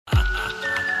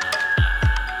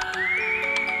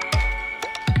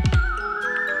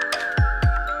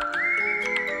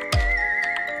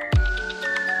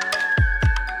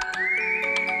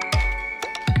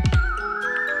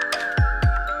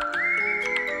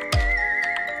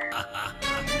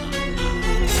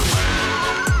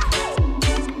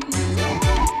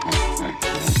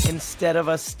Instead of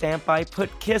a stamp, I put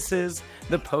kisses.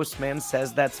 The postman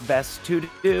says that's best to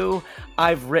do.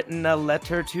 I've written a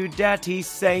letter to Daddy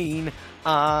saying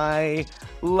I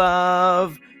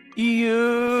love you.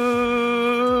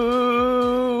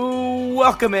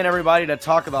 Welcome in, everybody, to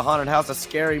Talk of the Haunted House, a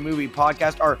scary movie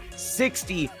podcast, our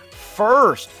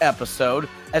 61st episode,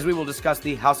 as we will discuss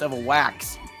the House of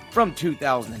Wax from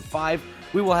 2005.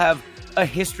 We will have a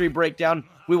history breakdown.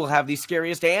 We will have the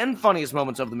scariest and funniest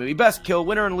moments of the movie. Best kill,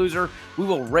 winner, and loser. We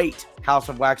will rate House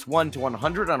of Wax 1 to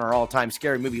 100 on our all-time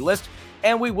scary movie list.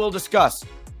 And we will discuss,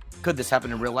 could this happen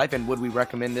in real life, and would we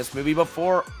recommend this movie?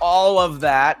 Before all of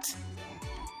that,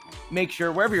 make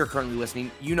sure, wherever you're currently listening,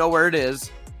 you know where it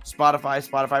is. Spotify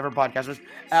for podcasters.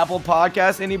 Apple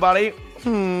Podcasts, anybody?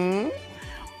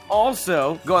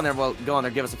 Also, go on there,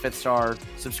 give us a 5-star,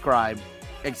 subscribe,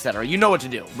 etc. You know what to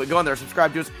do, but go on there,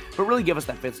 subscribe to us, but really give us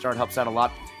that 5th star. It helps out a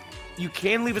lot. You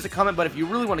can leave us a comment, but if you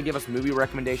really want to give us movie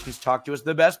recommendations, talk to us,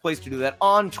 the best place to do that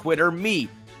on Twitter, me,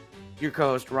 your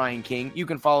co-host Ryan King. You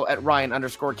can follow at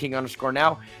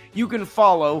Ryan_King_now. You can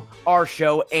follow our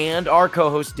show and our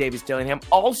co-host David Stillingham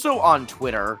also on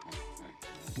Twitter.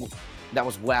 That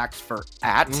was Wax for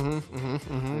at.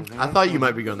 I thought you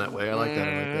might be going that way. I like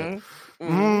that.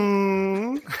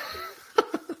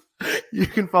 You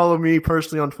can follow me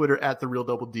personally on Twitter at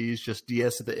 @TheRealDoubleDs, just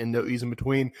DS at the end, no E's in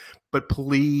between. But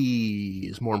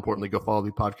please, more importantly, go follow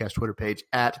the podcast Twitter page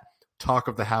at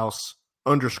 @TalkOfTheHouse_,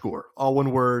 all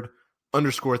one word,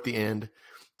 _ at the end.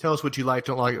 Tell us what you like,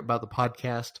 don't like about the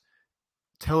podcast.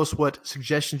 Tell us what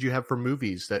suggestions you have for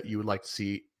movies that you would like to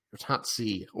see, or not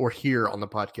see, or hear on the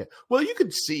podcast. Well, you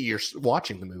could see you're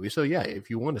watching the movie. So yeah, if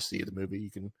you want to see the movie,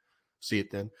 you can see it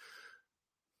then.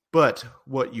 But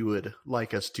what you would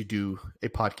like us to do a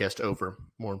podcast over,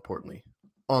 more importantly,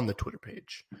 on the Twitter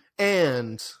page.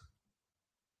 And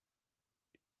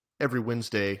every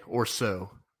Wednesday or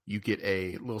so, you get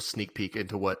a little sneak peek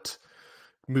into what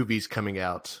movies coming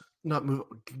out.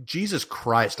 Jesus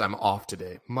Christ, I'm off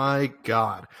today. My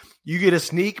God. You get a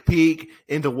sneak peek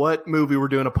into what movie we're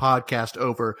doing a podcast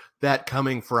over that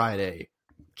coming Friday.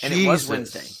 And it was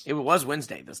Wednesday. It was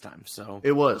Wednesday this time. So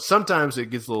it was. Sometimes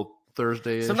it gets a little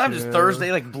Thursday. Sometimes it's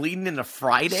Thursday, like bleeding into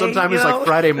Friday. Sometimes it's like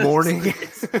Friday morning.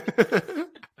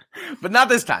 But not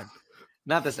this time.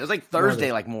 Not this. It was like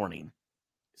Thursday, like morning.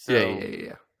 So,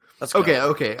 yeah. Let's go.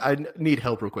 Okay. I need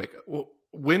help real quick.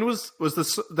 When was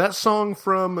that song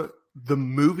from the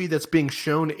movie that's being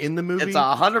shown in the movie? It's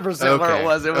 100% where it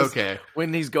was. It was okay.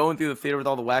 When he's going through the theater with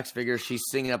all the wax figures, she's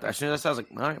singing up. As soon as I was like,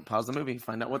 all right, pause the movie,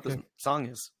 find out what this song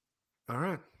is. All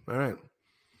right. It's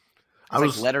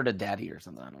like Letter to Daddy or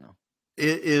something. I don't know.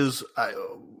 It is.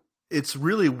 It's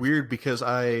really weird because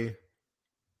I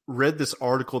read this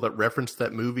article that referenced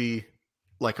that movie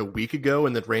like a week ago,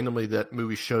 and then randomly that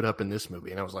movie showed up in this movie,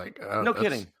 and I was like, no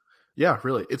kidding. Yeah,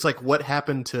 really. It's like what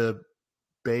happened to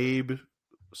Babe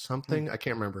something. I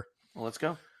can't remember. Well, let's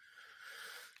go.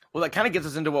 Well, that kind of gets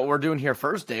us into what we're doing here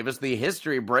first, Davis, the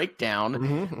history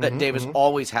breakdown that Davis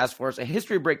always has for us. A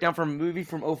history breakdown from a movie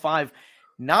from 2005,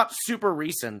 not super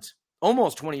recent,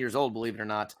 almost 20 years old, believe it or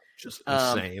not. Just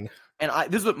insane. And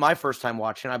this was my first time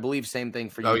watching. I believe same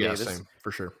thing for you, Davis. Same,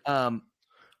 for sure. But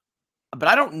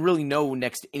I don't really know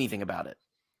next to anything about it.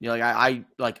 You know, I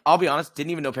I'll be honest, didn't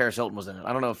even know Paris Hilton was in it.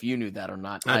 I don't know if you knew that or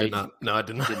not. I did not. No, I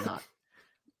did not. Did not.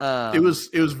 It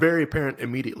was very apparent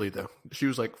immediately, though. She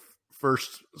was like first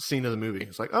scene of the movie.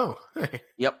 It's like, oh, hey.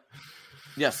 Yep.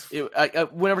 Yes.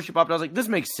 Whenever she popped, I was like, this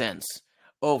makes sense.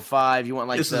 2005, you want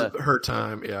like this is her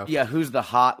time, yeah. Yeah, who's the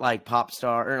hot like pop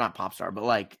star, or not pop star, but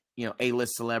like, you know,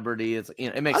 A-list celebrity. It's, you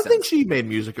know, it makes sense. I think she made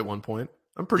music at one point.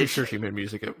 I'm pretty sure she made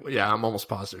music. Yeah, I'm almost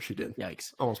positive she did.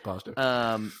 Yikes. Almost positive.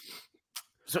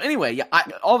 So anyway, yeah,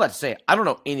 all that to say, I don't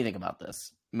know anything about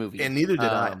this movie. And neither did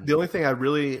I. The only thing I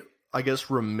really, I guess,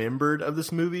 remembered of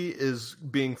this movie is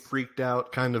being freaked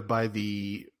out kind of by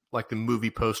the movie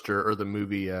poster or the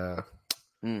movie,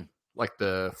 like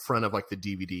the front of like the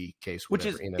DVD case.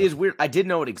 Whatever, which is weird. I did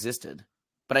know it existed,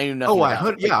 but I knew nothing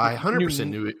about it. I 100%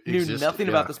 knew it existed. Knew nothing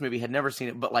about this movie, had never seen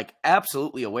it, but like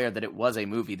absolutely aware that it was a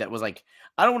movie that was like,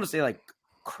 I don't want to say like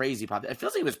crazy popular. It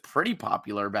feels like it was pretty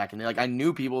popular back in the day. Like I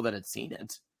knew people that had seen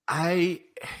it. I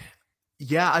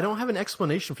don't have an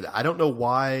explanation for that. I don't know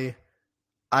why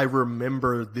I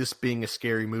remember this being a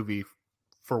scary movie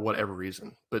for whatever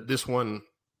reason, but this one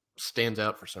stands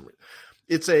out for some reason.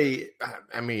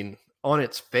 On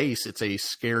its face, it's a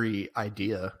scary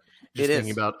idea. Just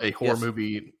thinking about a horror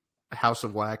movie, House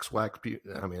of Wax.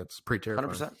 It's pretty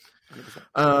terrifying.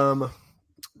 100%.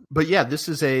 But yeah, this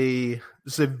is a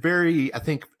very, I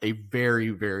think, a very,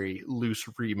 very loose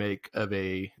remake of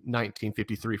a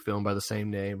 1953 film by the same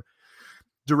name,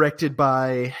 directed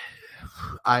by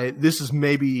this is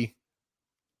maybe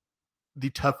the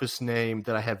toughest name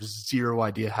that I have zero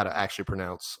idea how to actually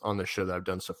pronounce on this show that I've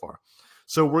done so far.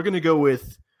 So we're going to go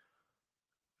with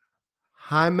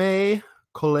Jaime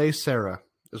Collet-Serra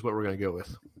is what we're going to go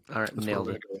with. All right, nailed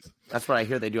it. That's what I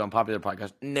hear they do on popular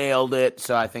podcasts. Nailed it.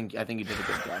 So I think you did a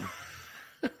good job.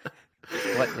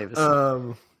 What,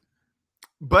 Davis?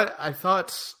 But I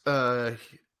thought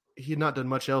he had not done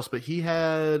much else, but he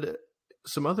had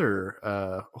some other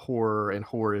horror and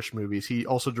horror-ish movies. He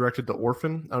also directed The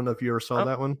Orphan. I don't know if you ever saw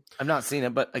that one. I've not seen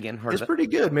it, but again, heard it's of it. Pretty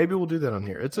good. Maybe we'll do that on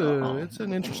here. It's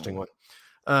an interesting one.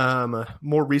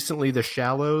 More recently, The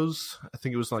Shallows. I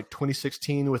think it was like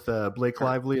 2016 with Blake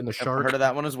Lively and the shark. I've heard of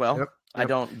that one as well. Yep. I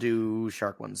don't do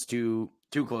shark ones. Too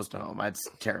close to home. It's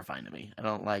terrifying to me. I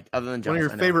don't like, other than Jaws. One of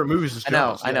your favorite movies is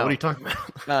Jaws. I know. What are you talking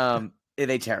about?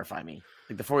 They terrify me.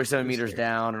 Like the 47 meters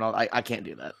down and all. I can't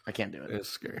do that. I can't do it. It's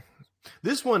scary.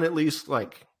 This one, at least,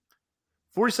 like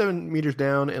 47 meters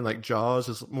down, and like Jaws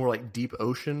is more like deep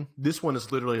ocean. This one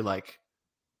is literally like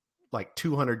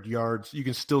 200 yards. You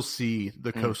can still see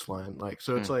the coastline. Like,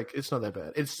 so it's like, it's not that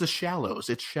bad. It's The Shallows.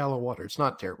 It's shallow water. It's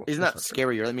not terrible. Isn't that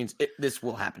scarier? That means this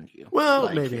will happen to you. Well,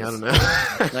 like, maybe. I don't know.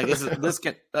 Like this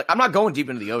can. Like, I'm not going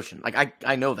deep into the ocean. Like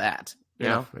I know that. You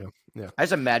know? Yeah. I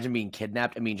just imagine being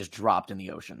kidnapped and being just dropped in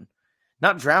the ocean,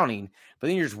 not drowning, but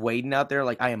then you're just wading out there.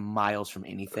 Like I am miles from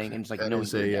anything, and just like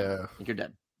you're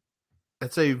dead.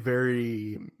 That's a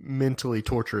very mentally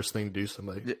torturous thing to do to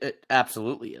somebody. It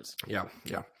absolutely is. Yeah.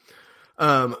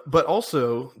 But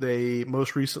also, they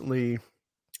most recently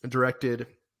directed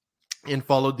and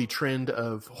followed the trend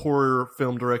of horror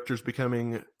film directors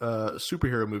becoming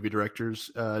superhero movie directors.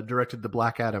 Directed the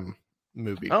Black Adam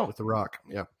movie with The Rock.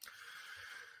 Yeah.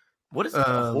 What is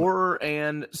horror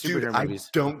and superhero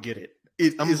movies? I don't get it.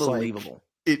 It's unbelievable.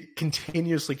 It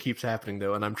continuously keeps happening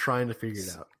though, and I'm trying to figure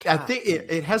it out. I think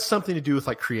it has something to do with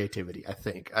like creativity. I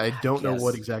think I don't know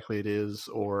what exactly it is,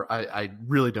 or I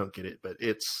really don't get it. But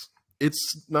it's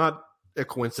not a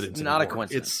coincidence. It's not a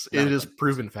coincidence. It is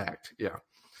proven fact. Yeah.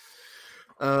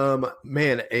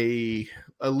 Man, a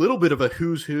little bit of a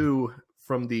who's who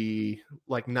from the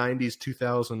like 90s,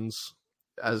 2000s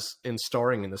as in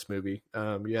starring in this movie.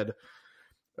 You had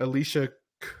Alicia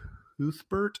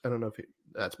Cuthbert. I don't know if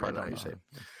that's probably not how you say it.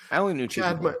 I only knew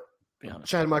Chad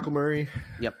Michael Murray.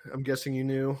 Yep. I'm guessing you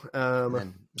knew.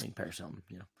 And Paris Hilton.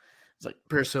 Yeah. It's like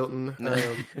Paris Hilton.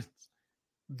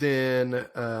 Then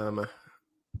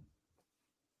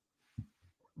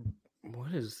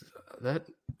what is that?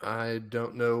 I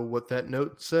don't know what that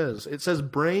note says. It says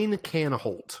Brain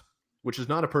Canholt, which is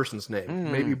not a person's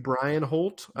name. Maybe Brian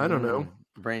Holt. I don't know.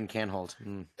 Brain Canholt.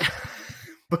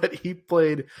 But he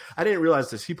played. I didn't realize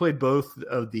this. He played both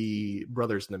of the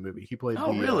brothers in the movie. He played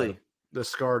the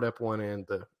scarred up one and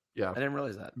the I didn't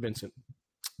realize that. Vincent.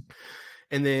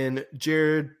 And then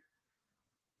Jared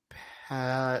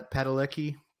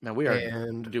Padalecki. Now we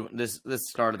are doing this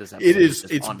start of this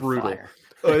episode. It's brutal.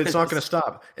 It's not going to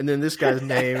stop. And then this guy's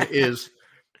name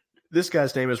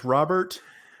is Robert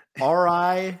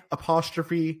R.I.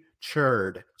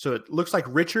 Churd. So it looks like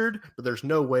Richard, but there's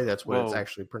no way that's what it's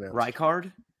actually pronounced.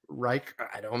 Reichard?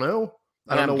 I don't know.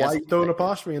 I don't know why you throw an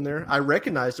apostrophe in there. I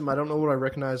recognized him. I don't know what I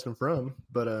recognized him from,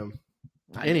 but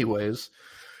anyways,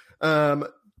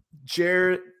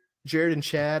 Jared and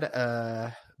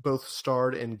Chad both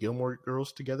starred in Gilmore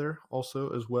Girls together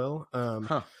also as well.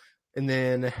 And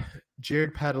then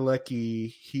Jared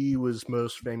Padalecki, he was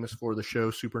most famous for the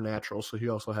show Supernatural, so he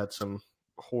also had some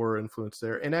horror influence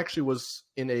there, and actually was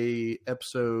in a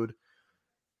episode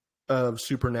of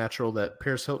Supernatural that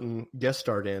Paris Hilton guest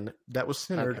starred in that was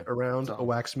centered around a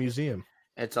wax museum.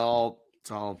 It's all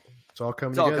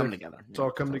coming together. It's all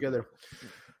coming together.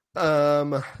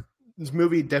 This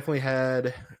movie definitely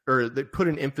they put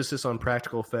an emphasis on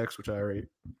practical effects, which I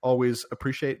always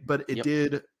appreciate, but it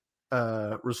did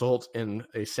result in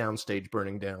a soundstage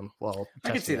burning down while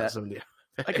I could see that.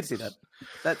 I could see that.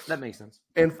 That makes sense.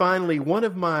 And finally, one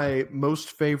of my most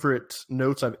favorite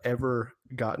notes I've ever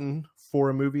gotten for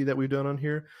a movie that we've done on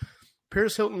here,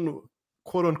 Paris Hilton,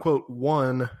 quote unquote,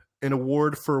 won an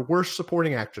award for worst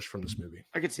supporting actress from this movie.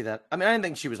 I could see that. I mean, I didn't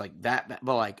think she was like that bad,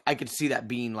 but like I could see that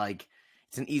being like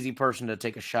it's an easy person to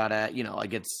take a shot at. You know,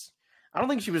 like I don't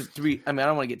think she was I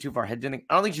don't want to get too far ahead. I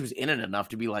don't think she was in it enough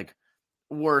to be like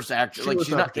worst actress. She's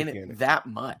not in it that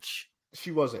much.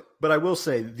 She wasn't, but I will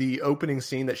say the opening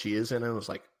scene that she is in, I was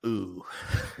like, "Ooh,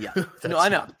 yeah." No, I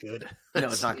know. Good. No,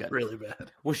 it's not good. Really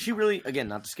bad. Was she really? Again,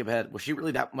 not to skip ahead. Was she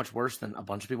really that much worse than a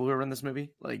bunch of people who were in this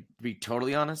movie? Like, to be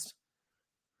totally honest,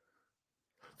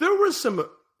 there was some.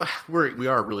 We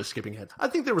are really skipping ahead. I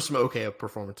think there were some okay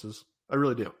performances. I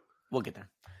really do. We'll get there.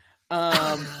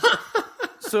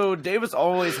 So Davis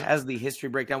always has the history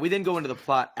breakdown. We then go into the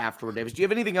plot afterward. Davis, do you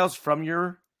have anything else from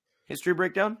your history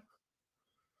breakdown?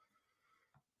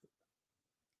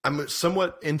 I'm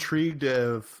somewhat intrigued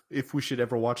of if we should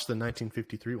ever watch the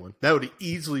 1953 one. That would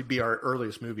easily be our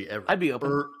earliest movie ever. I'd be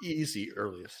open. Easy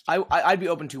earliest. I'd be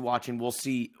open to watching. We'll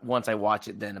see once I watch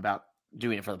it then about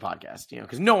doing it for the podcast,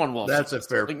 because no one will. That's a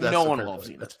fair. No one will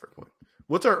see it. That's a fair point.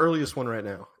 What's our earliest one right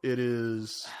now? It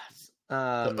is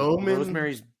The Omen.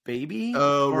 Rosemary's Baby.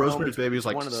 Oh, Rosemary's Baby is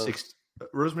like 6.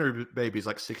 Rosemary's Baby is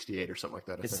like 68 or something like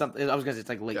that. It's something. I was gonna say it's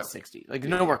like late 60. Like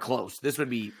nowhere close. This would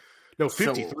be. No,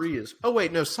 53 is. Oh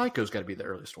wait, no, Psycho's got to be the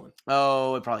earliest one.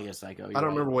 Oh, it probably is Psycho. I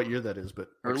don't remember what year that is, but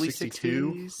early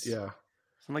 62. 60s? Yeah,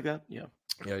 something like that. Yeah.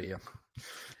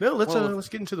 No, let's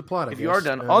get into the plot. If you are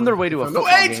done, on their way to a football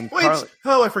game. Wait!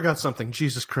 Oh, I forgot something.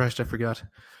 Jesus Christ, I forgot.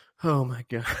 Oh my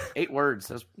God. 8 words.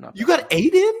 That's not. You got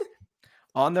 8 in?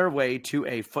 On their way to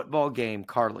a football game,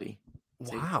 Carly.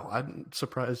 Wow, I'm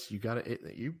surprised you got it.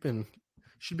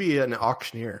 Should be an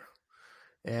auctioneer.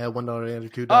 Yeah, $1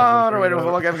 attitude. Oh, no, wait a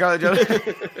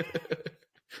minute.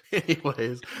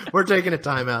 Anyways, we're taking a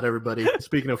timeout, everybody.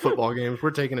 Speaking of football games,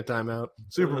 we're taking a timeout.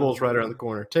 Super Bowl's right around the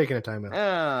corner. Taking a timeout.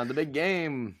 Ah, the big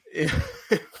game.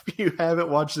 If you haven't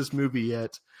watched this movie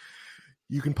yet,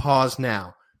 you can pause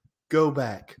now. Go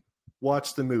back.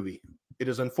 Watch the movie. It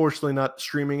is unfortunately not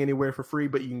streaming anywhere for free,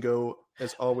 but you can go,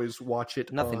 as always, watch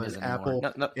it on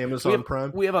Apple, Amazon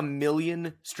Prime. We have 1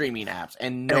 million streaming apps,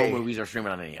 and no movies are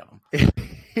streaming on any of them.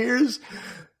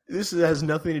 This has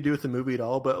nothing to do with the movie at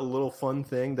all, but a little fun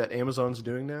thing that Amazon's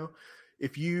doing now.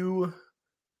 If you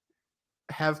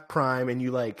have Prime and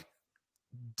you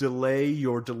delay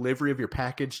your delivery of your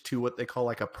package to what they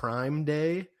call a Prime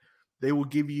Day, they will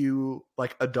give you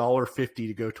 $1.50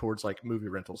 to go towards movie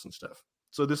rentals and stuff.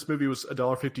 So this movie was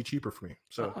 $1.50 cheaper for me.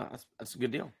 So that's a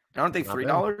good deal. Aren't they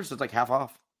 $3? So it's half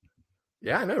off.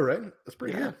 Yeah, I know, right? That's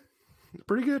pretty good.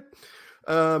 Pretty good.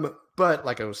 But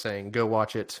like I was saying, go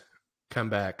watch it. Come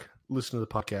back, listen to the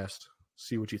podcast,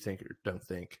 see what you think or don't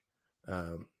think.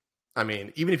 I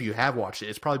mean, even if you have watched it,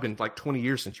 it's probably been 20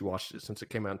 years since you watched it, since it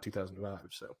came out in 2005.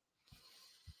 So,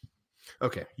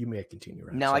 okay, you may continue.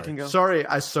 Right? Now Sorry. I can go. Sorry,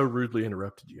 I so rudely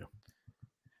interrupted you.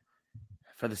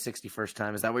 For the 61st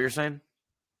time, is that what you're saying?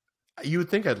 You would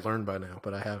think I'd learned by now,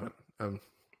 but I haven't.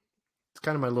 It's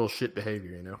kind of my little shit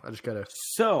behavior, I just gotta.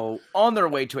 So, on their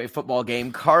way to a football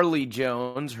game, Carly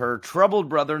Jones, her troubled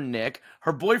brother Nick,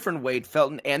 her boyfriend Wade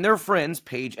Felton, and their friends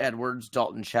Paige Edwards,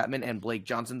 Dalton Chapman, and Blake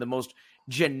Johnson, the most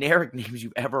generic names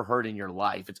you've ever heard in your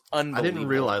life. It's unbelievable. I didn't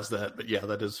realize that, but yeah,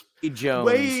 that is.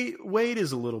 Jones. Wade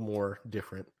is a little more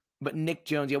different. But Nick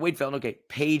Jones, Wade Felton, okay,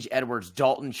 Paige Edwards,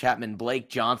 Dalton Chapman, Blake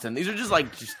Johnson. These are just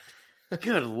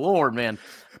good Lord, man.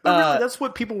 But really, that's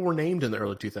what people were named in the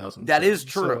early 2000s. That is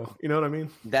true. So, you know what I mean?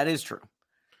 That is true.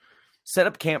 Set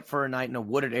up camp for a night in a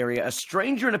wooded area. A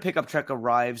stranger in a pickup truck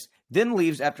arrives, then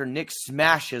leaves after Nick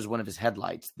smashes one of his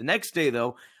headlights. The next day,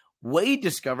 though, Wade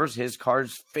discovers his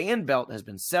car's fan belt has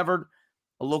been severed.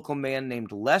 A local man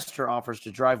named Lester offers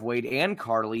to drive Wade and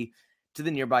Carly to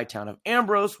the nearby town of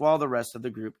Ambrose while the rest of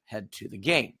the group head to the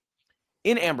game.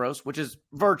 In Ambrose, which is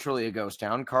virtually a ghost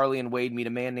town, Carly and Wade meet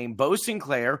a man named Bo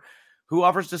Sinclair who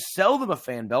offers to sell them a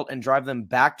fan belt and drive them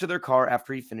back to their car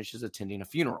after he finishes attending a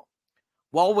funeral.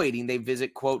 While waiting, they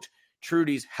visit, quote,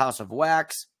 Trudy's House of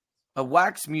Wax, a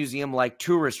wax museum-like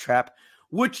tourist trap,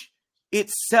 which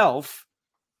itself,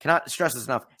 cannot stress this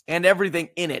enough, and everything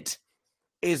in it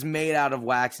is made out of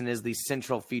wax and is the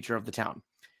central feature of the town.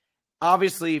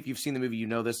 Obviously, if you've seen the movie, you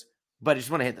know this, but I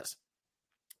just want to hit this.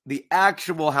 The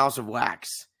actual House of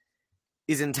Wax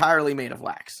is entirely made of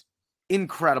wax.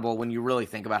 Incredible when you really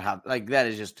think about how, that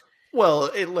is just... Well,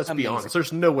 let's be honest.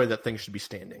 There's no way that thing should be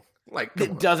standing.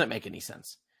 It doesn't make any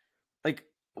sense. I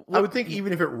would think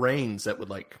even if it rains, that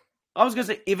would I was going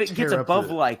to say, if it gets above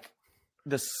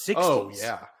the 60s. Oh,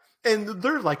 yeah. And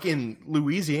they're in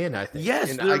Louisiana, I think.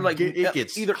 Yes, it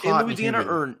gets either in Louisiana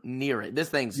or near it. This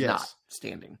thing's not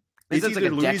standing. It's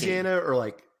either Louisiana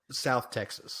or South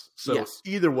Texas. So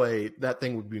either way, that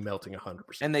thing would be melting 100%.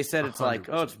 And they said it's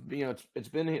 100%. It's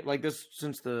been like this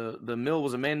since the mill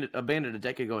was abandoned a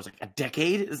decade ago. It's a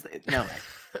decade?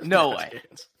 No way.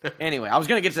 Anyway, I was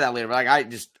gonna get to that later,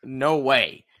 but no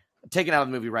way. Taken out of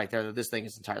the movie right there that this thing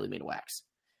is entirely made of wax.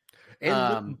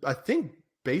 And I think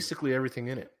basically everything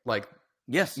in it.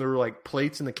 Yes, there were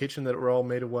plates in the kitchen that were all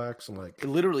made of wax and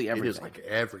literally everything. It is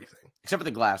everything except for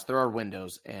the glass. There are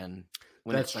windows and.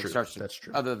 When that's true. That's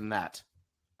true. Other than that,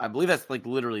 I believe that's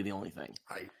literally the only thing.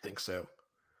 I think so.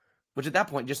 Which at that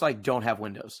point, just don't have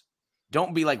windows.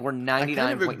 Don't be we're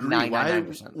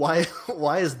 99.999%.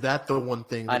 Why is that the one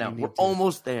thing? I know. We're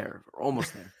almost there.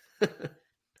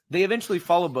 They eventually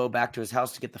follow Bo back to his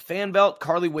house to get the fan belt.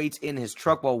 Carly waits in his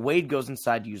truck while Wade goes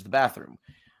inside to use the bathroom.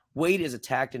 Wade is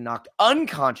attacked and knocked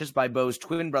unconscious by Bo's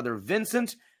twin brother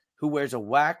Vincent, who wears a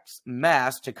wax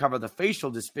mask to cover the facial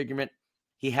disfigurement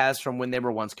he has from when they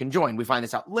were once conjoined. We find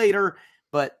this out later,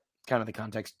 but kind of the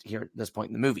context here at this point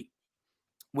in the movie.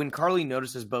 When Carly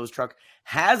notices Bo's truck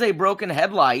has a broken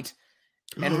headlight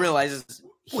and realizes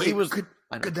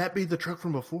could that be the truck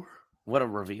from before? What a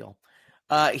reveal.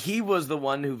 He was the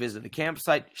one who visited the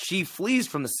campsite. She flees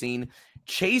from the scene,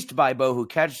 chased by Bo, who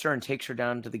catches her and takes her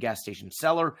down to the gas station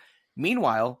cellar.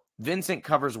 Meanwhile, Vincent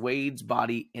covers Wade's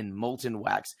body in molten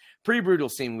wax. Pretty brutal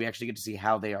scene. We actually get to see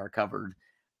how they are covered.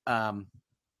 We'll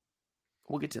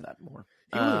get to that more.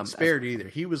 He wasn't spared either.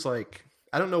 He was like,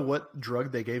 I don't know what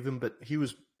drug they gave him, but he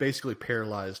was basically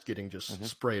paralyzed, getting just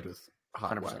sprayed with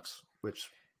hot 100%. wax, which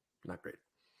not great.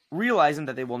 Realizing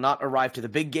that they will not arrive to the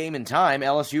big game in time,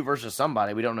 LSU versus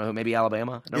somebody. We don't know who, maybe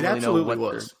Alabama. It absolutely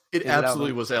was. It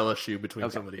absolutely was LSU between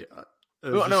somebody.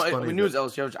 We knew it was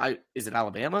LSU. Is it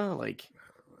Alabama? Like,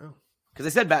 because they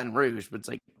said Baton Rouge, but it's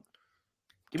like,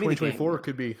 give me 2024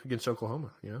 could be against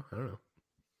Oklahoma. I don't know.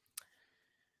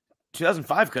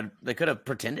 2005 they could have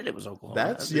pretended it was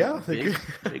Oklahoma. Big.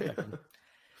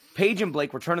 Paige and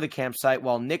Blake return to the campsite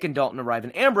while Nick and Dalton arrive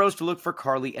in Ambrose to look for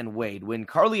Carly and Wade. When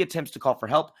Carly attempts to call for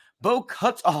help, Bo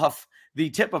cuts off the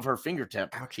tip of her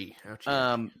fingertip. Ouchie.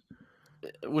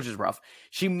 Which is rough.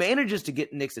 She manages to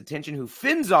get Nick's attention, who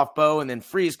fins off Bo and then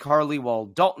frees Carly, while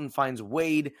Dalton finds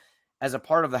Wade as a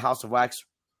part of the House of Wax,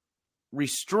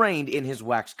 restrained in his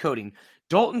wax coating.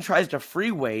 Dalton tries to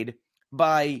free Wade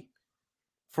by,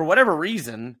 for whatever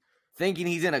reason, thinking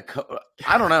he's in a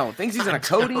thinks he's in a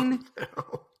coating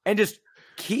and just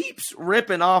keeps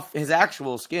ripping off his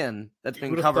actual skin that's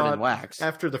been covered in wax.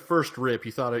 After the first rip,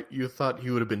 you thought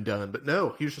he would have been done, but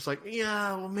no, he was just like,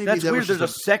 yeah, well, maybe that's that weird. was There's a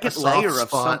second layer of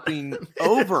something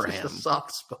over him. A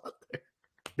soft spot there.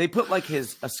 They put like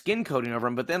a skin coating over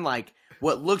him, but then like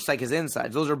what looks like his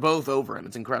insides, those are both over him.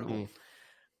 It's incredible.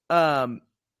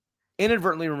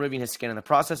 Inadvertently removing his skin in the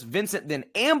process, Vincent then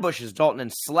ambushes Dalton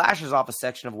and slashes off a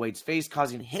section of Wade's face,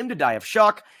 causing him to die of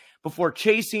shock before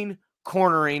chasing,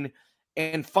 cornering,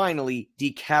 and finally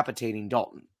decapitating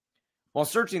Dalton. While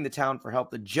searching the town for help,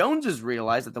 the Joneses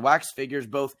realize that the wax figures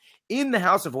both in the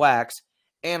House of Wax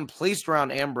and placed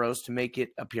around Ambrose to make it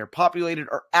appear populated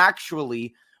are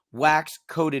actually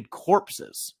wax-coated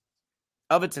corpses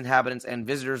of its inhabitants and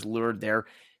visitors lured there.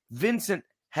 Vincent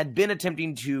had been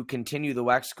attempting to continue the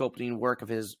wax sculpting work of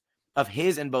his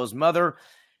and Bo's mother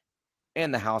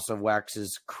and the House of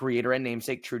Wax's creator and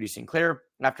namesake, Trudy Sinclair,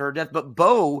 after her death. But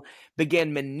Bo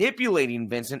began manipulating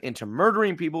Vincent into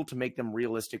murdering people to make them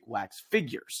realistic wax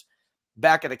figures.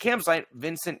 Back at the campsite,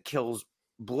 Vincent kills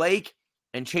Blake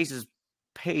and chases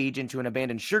Paige into an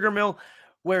abandoned sugar mill,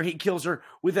 where he kills her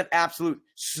with an absolute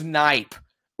snipe.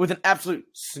 Of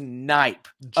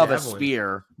a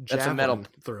spear. That's a metal.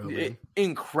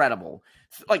 Incredible.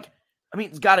 Like, I mean,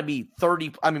 it's got to be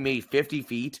maybe 50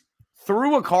 feet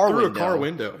through a car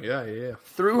window. Yeah.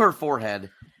 Through her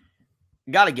forehead.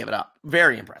 Got to give it up.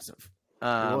 Very impressive. It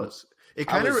was. It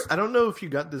kind of, I don't know if you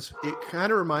got this. It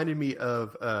kind of reminded me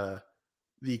of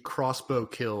the crossbow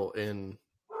kill in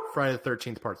Friday the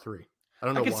 13th Part 3. I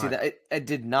don't know why. I can see that. It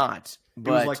did not.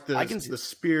 But it was like I can see the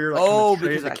spear, like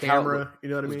because the camera. You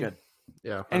know what I mean? Good.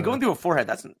 Yeah. And going through a forehead,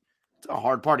 that's a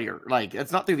hard part of your, like,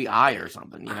 it's not through the eye or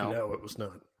something, you know? No, it was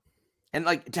not. And,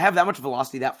 like, to have that much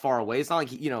velocity that far away, it's not like,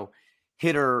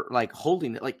 hit her, like,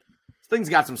 holding it. Like, this thing's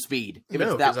got some speed if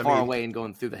it's that far away and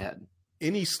going through the head.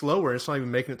 Any slower, it's not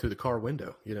even making it through the car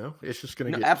window, you know? It's just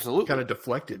going to get absolutely kind of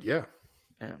deflected, yeah.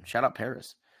 Shout out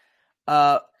Paris.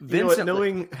 Vincent,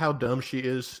 knowing how dumb she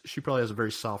is, she probably has a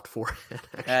very soft forehead.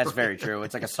 Actually. That's very true.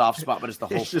 It's like a soft spot, but it's the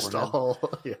whole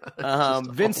forehead.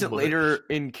 Vincent later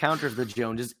encounters the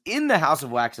Joneses in the House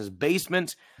of Wax's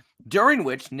basement, during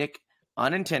which Nick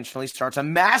unintentionally starts a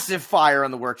massive fire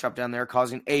in the workshop down there,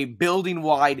 causing a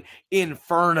building-wide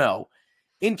inferno.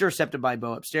 Intercepted by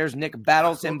Bo upstairs, Nick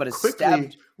battles him, but is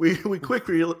stabbed. We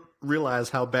quickly realize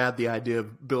how bad the idea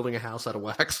of building a house out of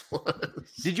wax was.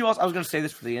 Did you also? I was going to say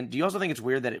this for the end. Do you also think it's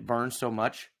weird that it burns so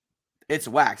much? It's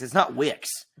wax. It's not wicks.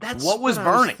 That's what was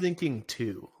burning. I was thinking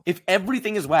too. If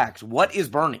everything is wax, what is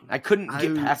burning? I couldn't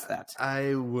get past that.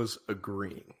 I was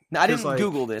agreeing. Now, I didn't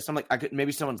Google this. I'm like,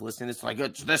 maybe someone's listening. It's like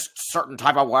it's this certain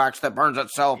type of wax that burns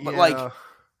itself. But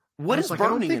what is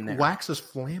burning in there? Wax is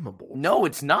flammable. No,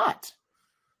 it's not.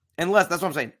 Unless that's what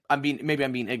I'm saying. I'm being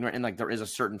ignorant, and like there is a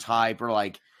certain type or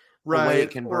like the way it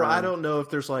can burn. Or I don't know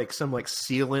if there's like some like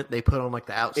sealant they put on like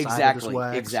the outside of this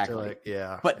wax. Exactly.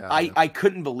 Like, But I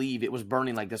couldn't believe it was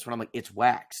burning like this when I'm like, it's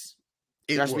wax.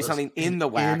 There has to be something in the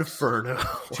wax inferno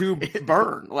to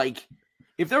burn. Like,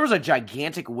 if there was a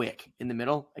gigantic wick in the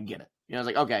middle, I'd get it. You know, I was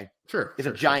like, okay, sure, it's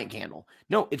a giant candle.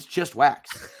 No, it's just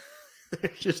wax.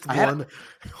 There's just one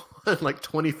like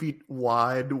 20 feet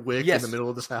wide wick in the middle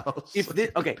of this house.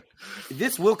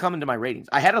 This will come into my ratings.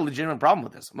 I had a legitimate problem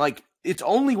with this. I'm like, it's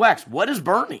only wax. What is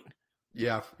burning?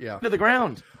 Yeah. To the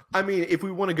ground. I mean, if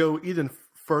we want to go even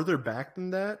further back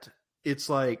than that, it's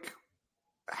like,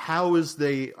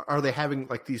 are they having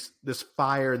like this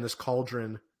fire in this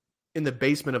cauldron in the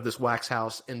basement of this wax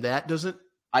house, and that doesn't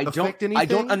affect anything? I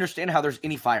don't understand how there's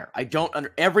any fire.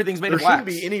 Everything's made of wax.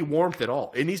 There shouldn't be any warmth at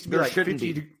all. It needs to be There like shouldn't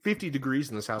 50 degrees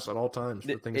in this house at all times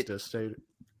for things to stay.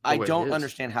 I don't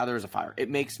understand how there is a fire. It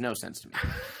makes no sense to me.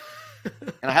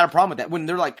 And I had a problem with that when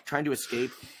they're like trying to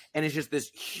escape, and it's just this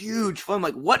huge flame.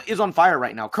 Like, what is on fire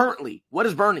right now? Currently, what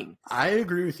is burning? I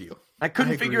agree with you. I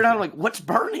couldn't figure it out. I'm like, what's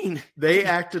burning? They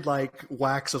acted like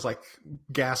wax was like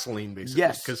gasoline, basically.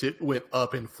 Yes. Because it went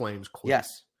up in flames quick. Yes.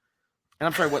 And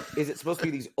I'm sorry, what is it supposed to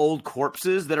be? These old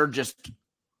corpses that are just,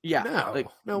 no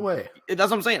way. That's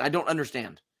what I'm saying. I don't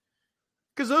understand.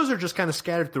 Because those are just kind of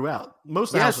scattered throughout. Most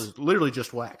of the house is literally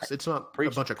just wax. It's not a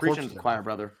bunch of corpses. Preaching to the choir,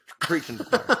 brother. Preaching to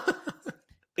the choir.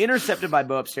 Intercepted by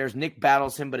Bo upstairs, Nick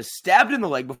battles him, but is stabbed in the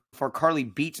leg before Carly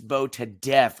beats Bo to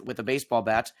death with a baseball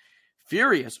bat.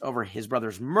 Furious over his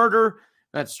brother's murder,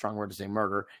 that's a strong word to say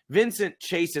murder, Vincent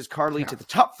chases Carly to the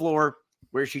top floor,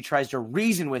 where she tries to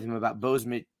reason with him about Bo's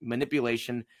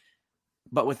manipulation,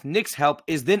 but with Nick's help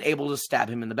is then able to stab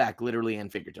him in the back, literally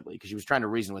and figuratively, because she was trying to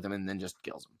reason with him and then just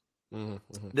kills him.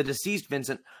 The deceased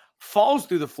Vincent falls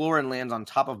through the floor and lands on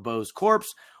top of Bo's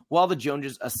corpse, while the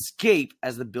Joneses escape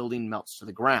as the building melts to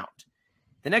the ground.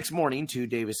 The next morning, to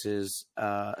Davis's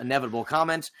inevitable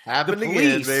comment, happened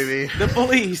again, baby. The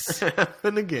police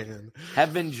happened again.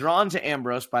 Have been drawn to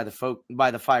Ambrose by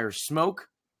the fire's smoke,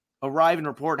 arrive and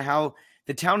report how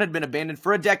the town had been abandoned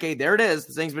for a decade. There it is.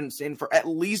 This thing's been sitting for at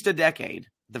least a decade,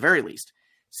 at the very least,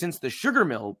 since the sugar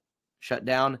mill shut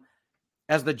down.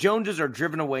 As the Joneses are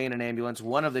driven away in an ambulance,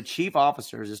 one of the chief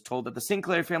officers is told that the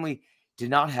Sinclair family did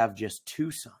not have just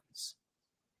 2 sons,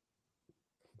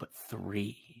 but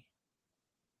 3.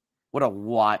 What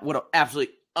a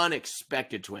absolutely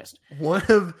unexpected twist. One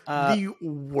of the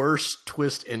worst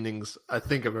twist endings I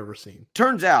think I've ever seen.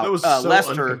 Turns out that was so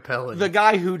Lester, uncompelling. The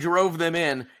guy who drove them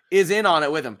in, is in on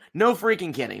it with him. No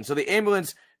freaking kidding. So the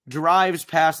ambulance drives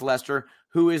past Lester,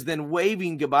 who is then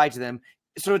waving goodbye to them.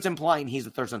 So it's implying he's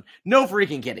the third son. No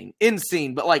freaking kidding. In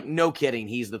scene, but like no kidding,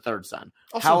 he's the third son.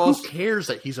 Also, who cares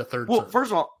that he's a third son? Well,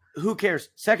 first of all, who cares?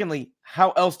 Secondly,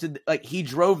 how else did he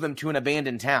drove them to an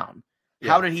abandoned town?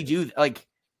 Yeah. How did he do that?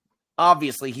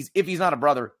 Obviously, if he's not a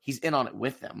brother, he's in on it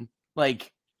with them.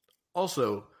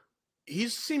 Also, he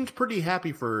seemed pretty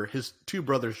happy for his 2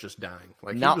 brothers just dying.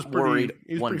 Not he was worried.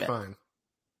 He was pretty fine.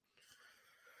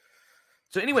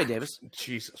 So anyway, Davis.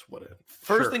 Jesus, what a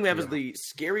first thing we have is the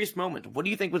scariest moment. What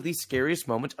do you think was the scariest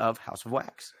moment of House of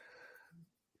Wax?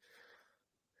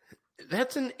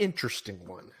 That's an interesting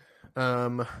one.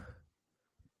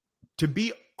 To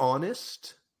be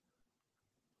honest,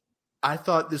 I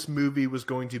thought this movie was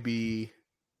going to be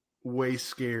way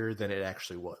scarier than it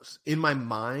actually was. In my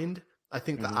mind, I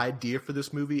think the idea for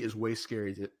this movie is way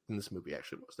scarier than this movie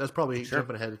actually was. That's probably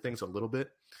jumping ahead of things a little bit.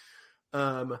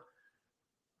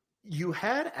 You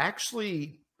had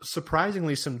actually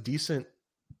surprisingly some decent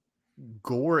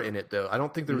gore in it, though. I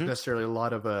don't think there was necessarily a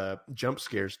lot of jump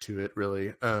scares to it,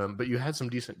 really. But you had some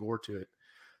decent gore to it.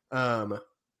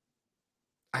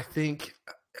 I think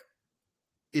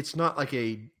it's not like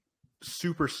a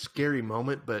super scary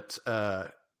moment, but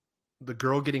the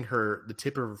girl getting the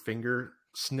tip of her finger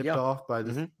snipped off by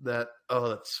that. Oh,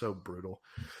 that's so brutal.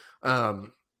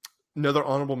 Another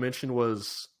honorable mention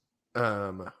was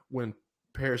when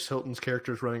Paris Hilton's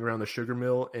character is running around the sugar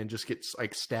mill and just gets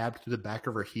stabbed through the back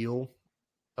of her heel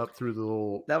up through the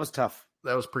little. That was tough.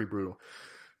 That was pretty brutal.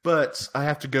 But I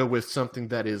have to go with something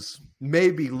that is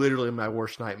maybe literally my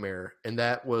worst nightmare, and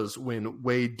that was when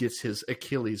Wade gets his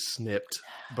Achilles snipped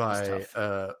by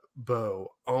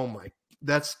Bo. Oh my,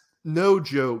 that's no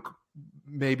joke.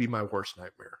 Maybe my worst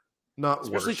nightmare. Not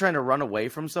especially worse. Trying to run away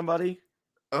from somebody.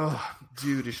 Oh,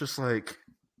 dude, it's just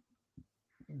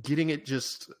getting it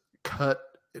just cut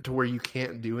to where you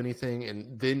can't do anything,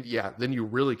 and then you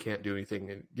really can't do anything,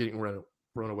 and getting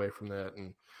run away from that,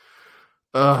 and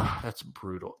that's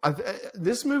brutal.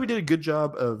 This movie did a good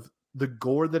job of the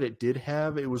gore that it did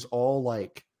have. It was all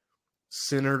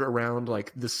centered around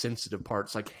the sensitive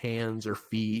parts, like hands or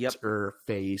feet or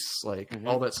face,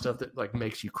 all that stuff that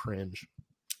makes you cringe.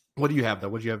 What do you have though?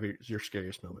 What do you have your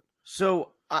scariest moment?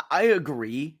 So I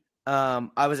agree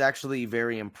I was actually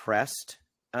very impressed.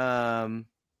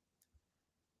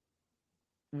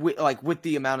 With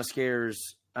the amount of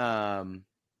scares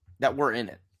that were in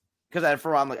it. Because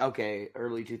for a while I'm like, okay,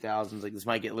 early 2000s, like this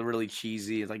might get really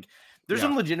cheesy. It's like there's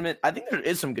some legitimate. I think there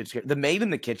is some good scare. The maid in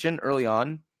the kitchen early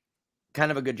on,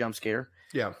 kind of a good jump scare.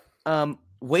 Yeah.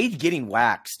 Wade getting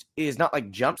waxed is not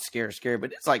like jump scare,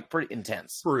 but it's like pretty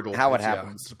intense. Brutal. How it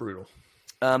happens. It's brutal.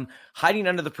 Hiding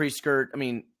under the pre-skirt. I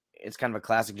mean, it's kind of a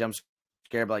classic jump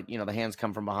scare, but like the hands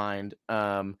come from behind.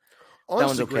 Honestly, that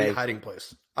one's okay. Great hiding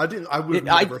place. I would have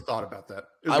never thought about that.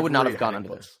 I would not have gone under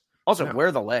this. Also, where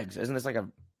are the legs? Isn't this like a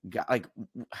guy? Like,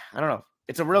 I don't know.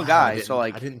 It's a real guy, so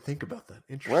like I didn't think about that.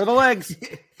 Interesting. Where are the legs?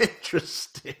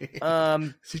 Interesting.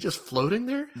 Is he just floating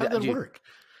there? How did that work?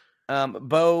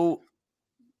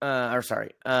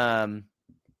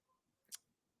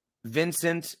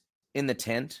 Vincent in the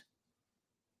tent.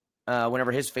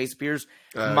 Whenever his face appears,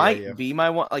 might be my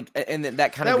one. Like, and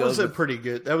that kind of goes. That was pretty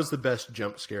good. That was the best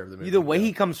jump scare of the movie. The way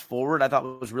he comes forward, I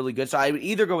thought was really good. So I would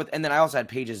either go with, and then I also had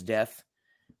Paige's death.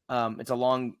 It's a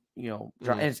long,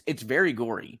 and it's very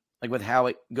gory, like with how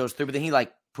it goes through. But then he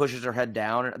like pushes her head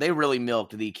down. They really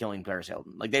milked the killing Paris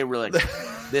Hilton. Like they really,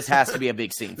 this has to be a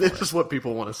big scene. This is what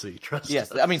people want to see. Trust.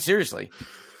 Yes, I mean seriously.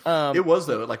 It was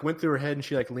though. It like went through her head and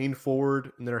she like leaned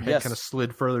forward and then her head kind of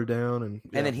slid further down and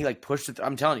then he like pushed it.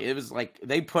 I'm telling you, it was like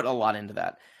they put a lot into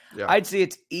that. Yeah. I'd say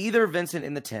it's either Vincent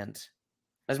in the tent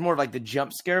as more of like the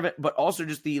jump scare of it, but also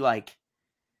just the like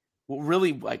what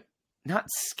really like not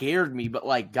scared me, but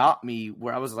like got me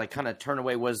where I was like kind of turned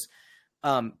away was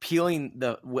peeling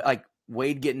the like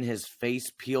Wade getting his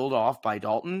face peeled off by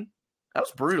Dalton. That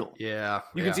was brutal. Yeah.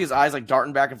 You can see his eyes like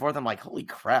darting back and forth. I'm like, holy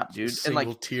crap, dude. Single and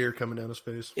like tear coming down his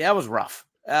face. Yeah, it was rough.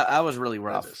 That was really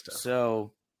rough.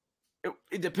 So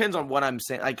it depends on what I'm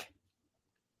saying. Like,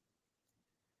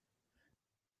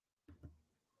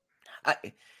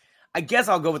 I guess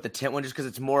I'll go with the tent one just because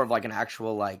it's more of like an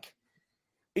actual like.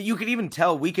 You could even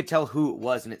tell. We could tell who it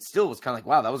was, and it still was kind of like,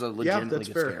 wow, that was a legitimately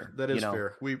good scare. That is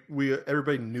fair. We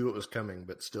everybody knew it was coming,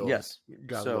 but still, yes.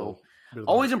 Got so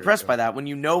always impressed by that when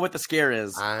you know what the scare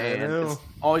is. I know. It's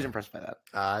always impressed by that.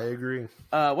 I agree.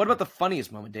 What about the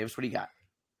funniest moment, Davis? What do you got?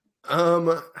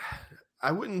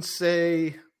 I wouldn't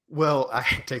say. Well, I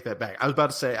take that back. I was about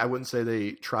to say I wouldn't say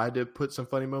they tried to put some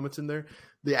funny moments in there.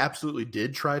 They absolutely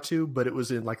did try to, but it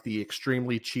was in like the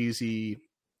extremely cheesy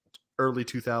early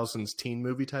 2000s teen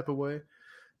movie type of way.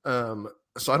 So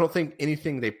I don't think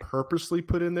anything they purposely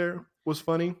put in there was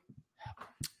funny.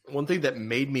 One thing that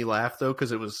made me laugh though,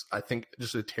 because it was, I think,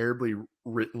 just a terribly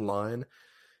written line,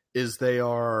 is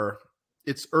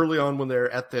it's early on when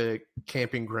they're at the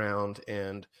camping ground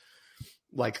and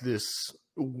like this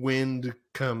wind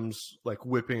comes like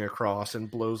whipping across and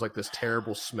blows like this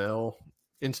terrible smell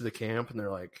into the camp, and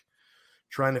they're like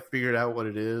trying to figure out what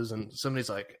it is, and somebody's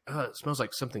like, oh, it smells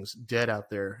like something's dead out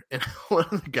there, and one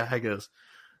of the guy goes,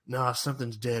 nah,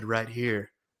 something's dead right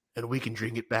here and we can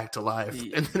drink it back to life.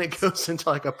 Yeah. And then it goes into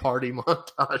like a party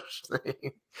montage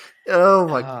thing. Oh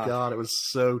my God, it was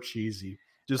so cheesy.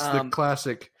 Just the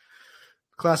classic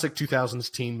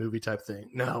 2000s teen movie type thing.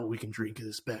 No, we can drink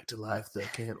this back to life though,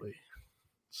 can't we?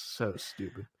 So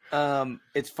stupid.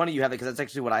 It's funny you have that because that's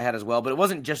actually what I had as well, but it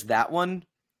wasn't just that one.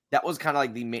 That was kind of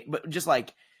like the main, but just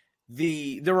like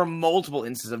there were multiple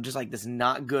instances of just like this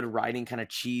not good writing, kind of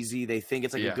cheesy. They think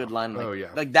it's like a good line.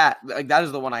 Like, like that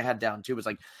is the one I had down too. It's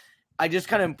like, I just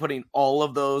kind of putting all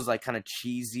of those like kind of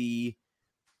cheesy,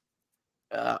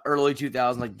 early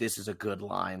 2000s, like this is a good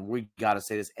line. We got to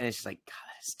say this. And it's just like, God,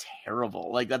 that's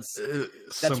terrible. Like that's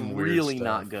really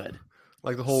not good.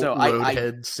 Like the whole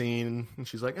Roadhead scene. And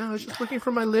she's like, oh, I was just looking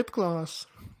for my lip gloss.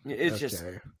 It's just...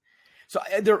 So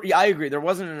I agree. There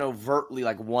wasn't an overtly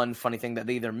like one funny thing that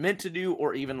they either meant to do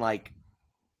or even like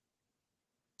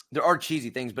there are cheesy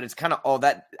things, but it's kind of all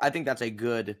that. I think that's a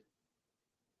good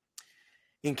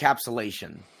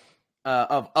encapsulation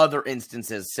of other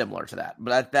instances similar to that.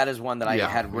 But that is one that I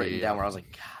had written down where I was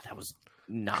like, God, that was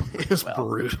not it was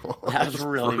brutal. That was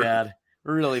really bad.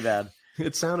 Really bad.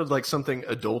 It sounded like something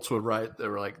adults would write. They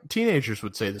were like, teenagers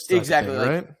would say this exactly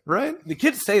thing, like, right? The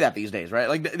kids say that these days, right?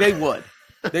 Like they would.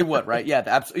 They would, right? Yeah,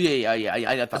 absolutely.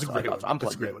 Yeah. That's a great one.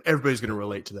 That's a great one. Everybody's going to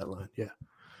relate to that line. Yeah.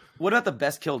 What about the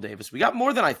best kill, Davis? We got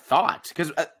more than I thought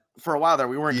because for a while there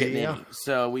we weren't getting any.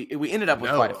 So we ended up with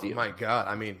quite a few. Oh my God!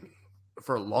 I mean,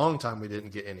 for a long time we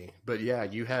didn't get any, but yeah,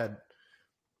 you had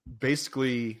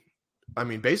basically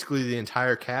the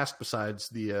entire cast besides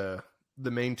the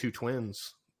main two twins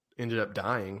ended up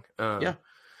dying. Yeah.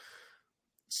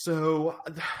 So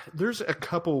there's a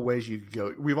couple ways you could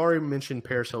go. We've already mentioned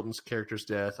Paris Hilton's character's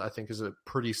death. I think is a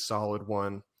pretty solid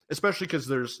one. especially because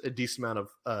there's a decent amount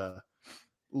of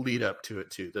lead up to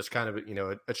it too. There's kind of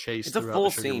a chase. It's a throughout full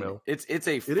the sugar scene. mill. It's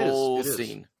a full It is.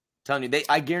 scene. Telling you,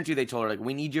 I guarantee they told her, like,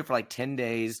 we need you for like 10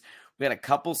 days. We had a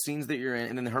couple scenes that you're in,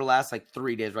 and then her last like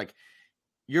 3 days, like,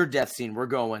 your death scene, we're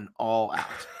going all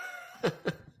out.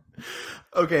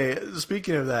 Okay,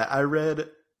 speaking of that, I read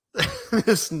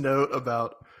this note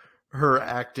about her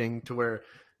acting to where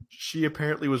she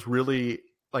apparently was really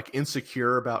like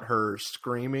insecure about her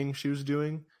screaming she was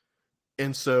doing,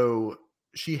 and so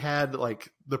she had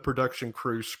like the production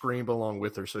crew scream along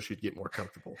with her so she'd get more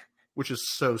comfortable, which is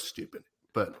so stupid.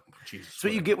 But Jesus, So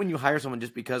you get when you hire someone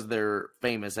just because they're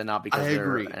famous and not because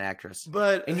they're an actress.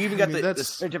 But and you even got I mean, the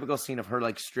stereotypical scene of her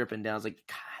like stripping down. I was like,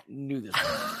 God, I knew this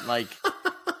one. Like,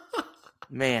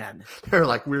 man, they're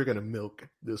like, we're gonna milk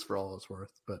this for all it's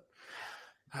worth. But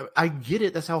I get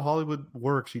it. That's how Hollywood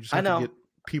works. You just have to get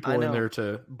people in there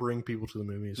to bring people to the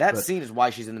movies. That scene is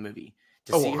why she's in the movie,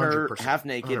 to see her 100%, half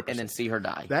naked 100%. and then see her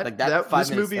die. That, like that 5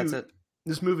 minutes. That's it.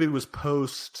 This movie was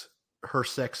post her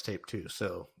sex tape too,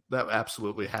 so that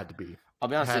absolutely had to be. I'll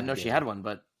be honest, I didn't know she had one,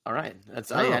 but all right.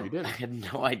 I had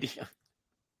no idea.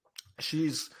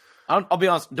 I'll be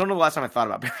honest, don't know the last time I thought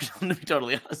about Paris Hilton, to be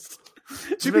totally honest.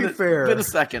 To be fair, it's been a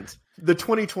second. The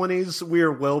 2020s, we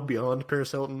are well beyond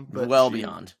Paris Hilton, but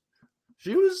beyond.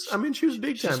 She was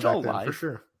big time back then, for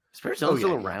sure. Is Paris Hilton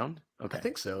still around? Okay. I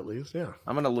think so, at least, yeah.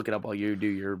 I'm going to look it up while you do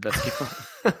your best guess.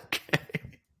 Okay.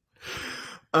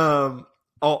 I'll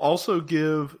also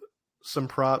give some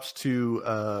props to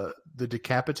the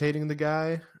decapitating the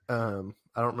guy. I don't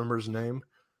remember his name,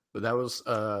 but that was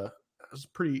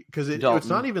pretty, because it's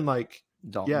not even like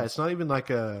Dalton. Yeah, it's not even like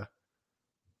a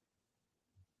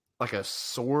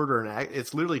sword or an axe.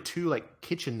 It's literally two like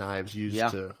kitchen knives used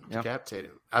to decapitate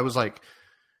him. I was like,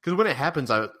 because when it happens,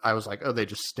 I was like, oh, they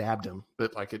just stabbed him,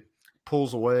 but like it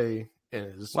pulls away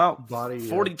and his body.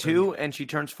 42, and she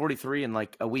turns 43 in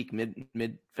like a week,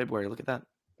 mid February. Look at that.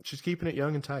 She's keeping it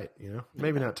young and tight,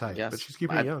 Maybe not tight, but she's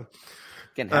keeping it young.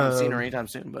 Again, haven't seen her anytime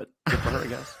soon, but good for her, I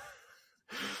guess.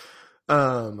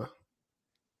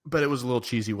 But it was a little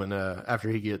cheesy when after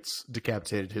he gets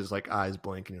decapitated, his like eyes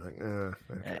blink, and you're like,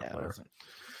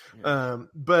 whatever.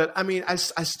 But I mean, I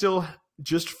still,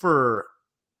 just for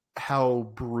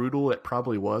how brutal it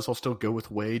probably was, I'll still go with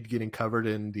Wade getting covered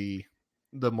in the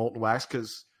molten wax,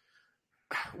 because.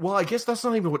 Well, I guess that's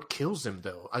not even what kills him,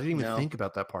 though. I didn't even think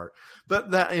about that part.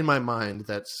 But that, in my mind,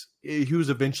 he was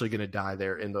eventually going to die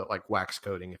there in the like wax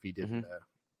coating if he didn't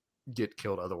get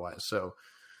killed otherwise. So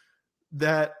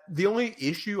that the only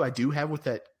issue I do have with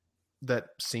that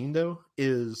scene, though,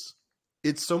 is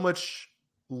it's so much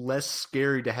less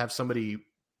scary to have somebody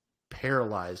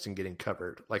paralyzed and getting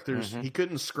covered. Like he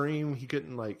couldn't scream, he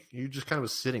couldn't he just kind of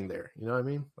was sitting there. You know what I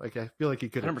mean? Like I feel like he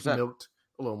could have milked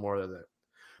a little more of that.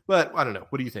 But I don't know.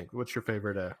 What do you think? What's your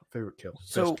favorite kill?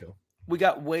 So we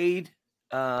got Wade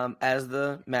as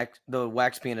the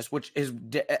wax pianist, which is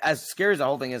as scary as the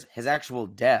whole thing is. His actual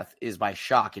death is by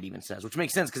shock. It even says, which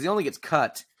makes sense because he only gets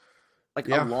cut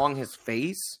along his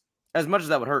face. As much as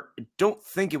that would hurt, I don't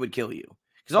think it would kill you,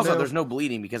 because also there's no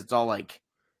bleeding because it's all like.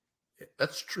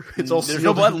 That's true. It's all there's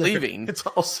no blood leaving. It's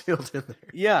all sealed in there.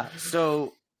 Yeah,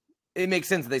 so it makes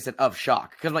sense that they said of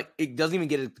shock, because it doesn't even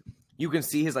get it. You can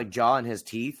see his jaw and his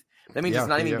teeth. That means it's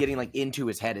not even getting into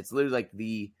his head. It's literally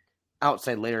the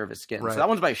outside layer of his skin. Right. So that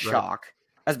one's by shock.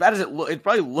 Right. As bad as it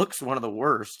probably looks one of the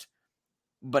worst,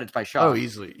 but it's by shock. Oh,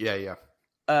 easily. Yeah.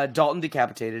 Dalton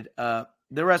decapitated. The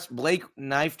rest, Blake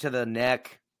knife to the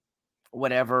neck,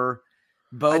 whatever.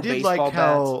 Bo, I did baseball like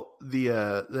how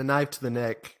the knife to the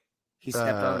neck. He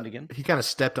stepped on it again. He kind of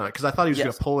stepped on it because I thought he was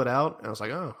going to pull it out, and I was like,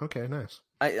 oh, okay, nice.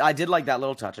 I did like that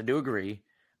little touch. I do agree.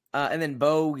 And then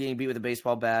Bo getting beat with a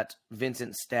baseball bat.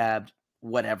 Vincent stabbed.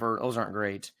 Whatever. Those aren't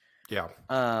great. Yeah.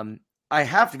 I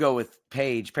have to go with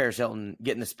Paris Hilton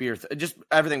getting the spear. Just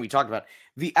everything we talked about.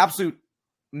 The absolute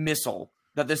missile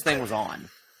that this thing was on.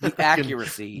 The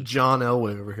accuracy. John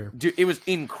Elway over here. Dude, it was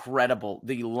incredible.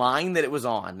 The line that it was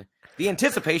on. The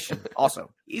anticipation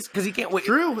also. Because he can't wait.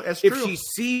 True. That's if true. she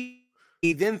sees,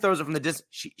 he then throws it from the distance.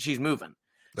 She's moving.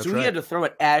 That's so he had to throw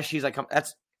it as she's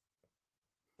that's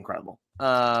incredible.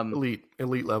 Elite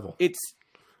level.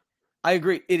 I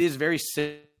agree. It is very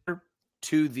similar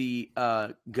to the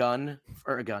gun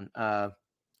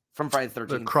from Friday the 13th.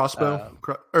 The crossbow,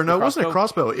 it wasn't a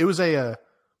crossbow. It was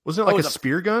wasn't it like a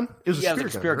spear gun? It was a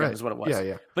spear gun, right. Is what it was.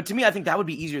 Yeah. But to me, I think that would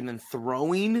be easier than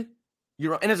throwing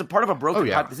your own. And as a part of a broken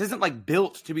pipe, this isn't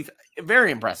built to be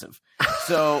very impressive.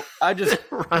 So I just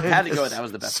had to go with that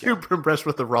was the best. Super impressed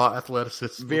with the raw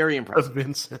athleticism. Very impressive. Of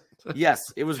Vincent. Yes,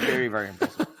 it was very, very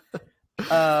impressive.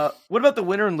 What about the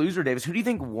winner and loser, Davis? Who do you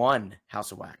think won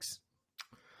House of Wax?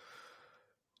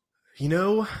 You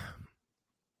know,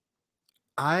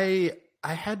 I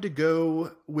had to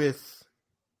go with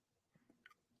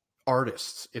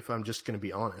artists, if I'm just going to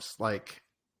be honest. Like,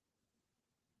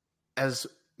 as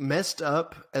messed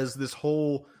up as this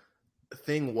whole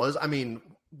thing was, I mean,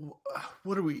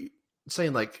 what are we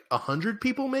saying? Like 100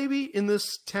 people maybe in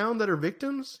this town that are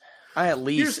victims? At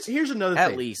least. Here's another thing.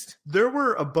 At least. There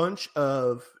were a bunch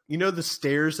of, the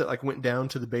stairs that like went down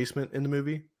to the basement in the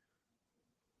movie?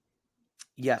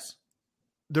 Yes.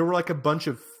 There were like a bunch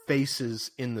of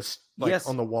faces in the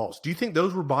on the walls. Do you think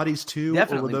those were bodies too?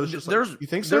 Definitely. Or were those just you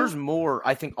think so? There's more.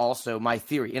 I think also my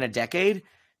theory in a decade,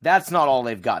 that's not all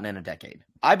they've gotten in a decade.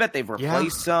 I bet they've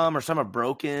replaced some, or some are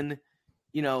broken.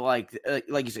 Like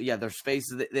you said, yeah, there's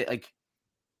faces that like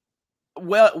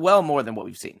well more than what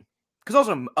we've seen. Because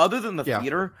also, other than the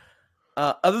theater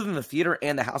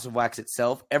and the House of Wax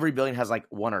itself, every building has like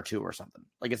one or two or something.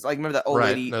 Like it's like, remember that old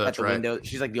lady at the window?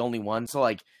 She's like the only one. So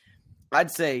like,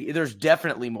 I'd say there's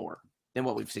definitely more than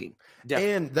what we've seen.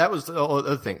 Definitely. And that was the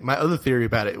other thing. My other theory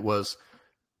about it was,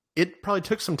 it probably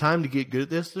took some time to get good at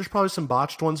this. There's probably some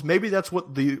botched ones. Maybe that's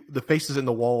what the faces in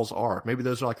the walls are. Maybe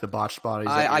those are like the botched bodies.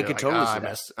 I could totally see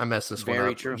that. I messed this Very one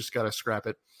up. true. Just got to scrap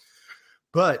it.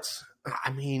 But,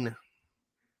 I mean,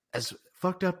 as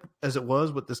fucked up as it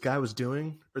was what this guy was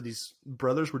doing, or these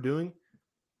brothers were doing,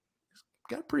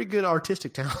 got pretty good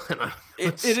artistic talent.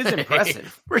 It is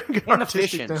impressive. Pretty good and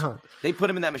artistic efficient. talent. They put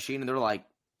him in that machine and they're like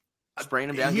spraying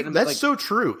him down. That's so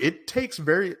true. It takes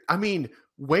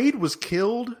Wade was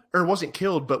killed, or wasn't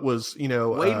killed, but was, Wade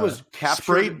was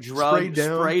captured, drugged,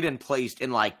 sprayed, and placed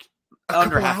in like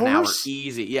under half an hour.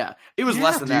 Easy. Yeah. It was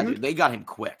less than that, dude. They got him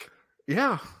quick.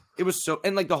 Yeah. It was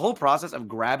and like the whole process of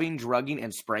grabbing, drugging,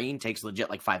 and spraying takes legit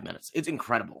like 5 minutes. It's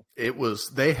incredible. It was.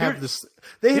 They have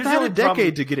had a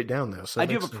decade to get it down, though. So I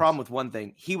do have a problem with one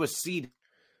thing. He was seeded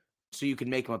so you can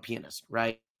make him a pianist,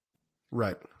 right?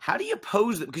 Right. How do you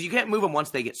pose them? Because you can't move them once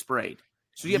they get sprayed.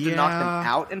 So you have to knock them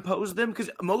out and pose them? Because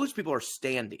most people are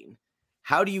standing.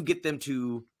 How do you get them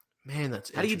to... Man,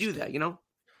 that's How do you do that,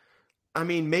 I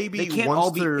mean, maybe they can't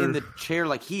all be in the chair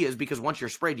like he is, because once you're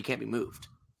sprayed, you can't be moved.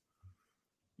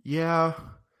 Yeah.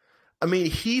 I mean,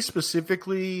 he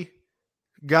specifically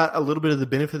got a little bit of the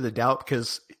benefit of the doubt,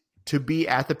 because to be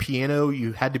at the piano,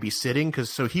 you had to be sitting,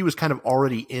 so he was kind of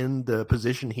already in the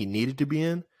position he needed to be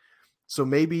in. So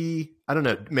maybe, I don't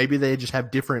know, maybe they just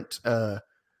have different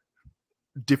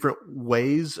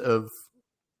ways of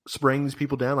spraying these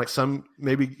people down. Like some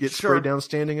maybe get sprayed down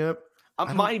standing up.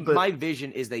 My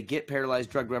vision is they get paralyzed,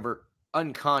 drugged, whatever,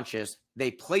 unconscious.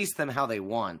 They place them how they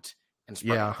want and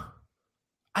spray. Yeah.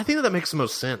 I think that makes the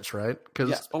most sense, right?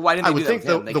 Because but why didn't they do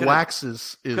that with him? The wax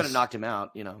is could have knocked him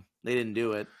out. They didn't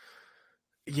do it.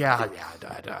 Yeah.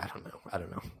 I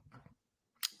don't know.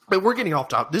 But we're getting off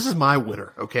topic. This is my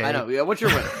winner, okay? I know. Yeah. What's your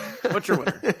winner?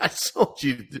 I told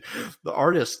you the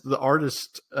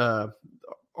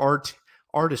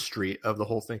artistry of the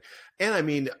whole thing. And I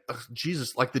mean,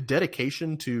 Jesus, like the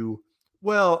dedication to,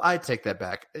 well, I take that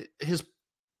back. His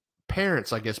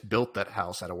parents, I guess, built that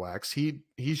house out of wax.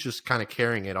 He's just kind of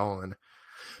carrying it on.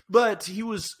 But he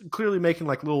was clearly making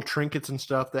like little trinkets and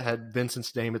stuff that had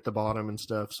Vincent's name at the bottom and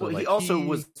stuff. So he also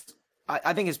was,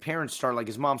 I think his parents started, like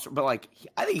his mom, but like,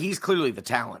 I think he's clearly the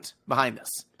talent behind this.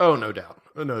 Oh, no doubt.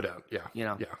 No doubt. Yeah.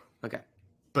 Yeah. Okay.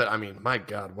 But I mean, my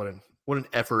God, what an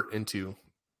effort into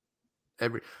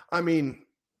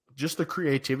just the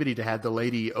creativity to have the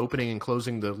lady opening and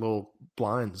closing the little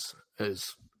blinds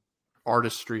is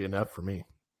artistry enough for me.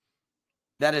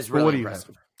 That is really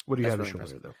impressive. What do you have to show me,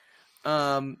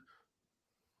 though?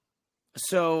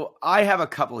 So I have a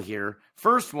couple here.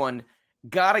 First one,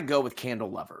 gotta go with Candle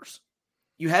Lovers.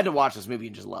 You had to watch this movie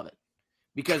and just love it,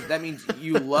 because that means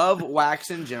you love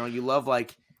wax in general. You love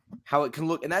like how it can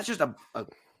look, and that's just a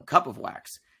cup of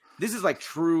wax. This is like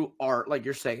true art, like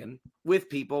you're saying, with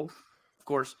people, of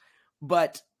course.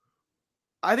 But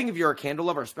I think if you're a candle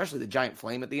lover, especially the giant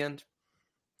flame at the end,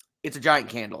 it's a giant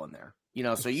candle in there.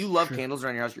 So you love candles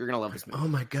around your house, you're going to love this movie. Oh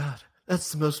my God.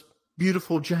 That's the most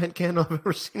beautiful giant candle I've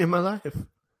ever seen in my life.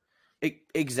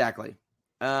 Exactly.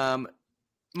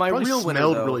 My probably real winner,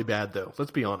 smelled really bad, though.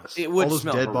 Let's be honest. It would all those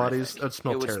smell dead horrific. Bodies. That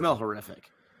smelled terrible. It would smell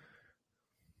horrific.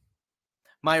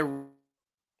 My real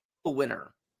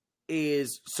winner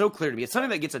is so clear to me. It's something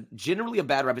that gets generally a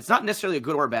bad rap. It's not necessarily a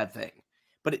good or a bad thing,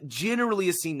 but it generally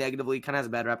is seen negatively, kind of has a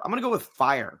bad rap. I'm going to go with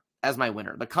fire as my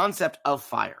winner. The concept of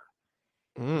fire.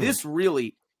 This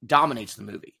really dominates the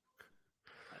movie.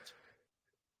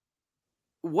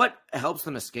 What helps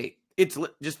them escape? It's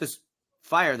just this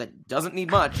fire that doesn't need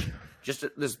much. Just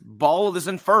this ball of this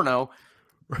inferno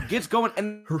gets going,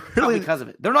 and really, not because of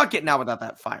it. They're not getting out without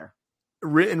that fire.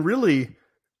 And really,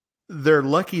 they're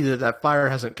lucky that that fire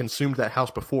hasn't consumed that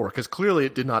house before, because clearly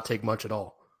it did not take much at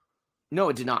all. No,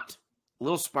 it did not. A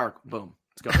little spark, boom,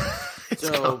 it's gone. It's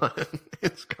gone.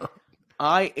 It's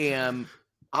gone.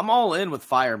 I'm all in with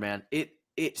fire, man. It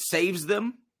saves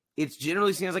them. It's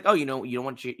generally seen as like, oh, you don't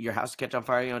want your house to catch on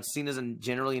fire. It's seen as a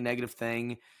generally negative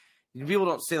thing. People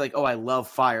don't say like, oh, I love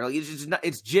fire. Like,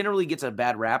 it's generally gets a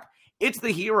bad rap. It's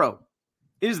the hero.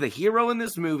 It is the hero in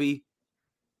this movie,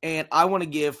 and I want to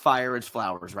give fire its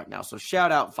flowers right now. So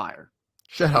shout out fire.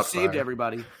 Shout out saved fire.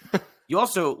 Everybody. You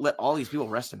also let all these people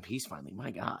rest in peace finally.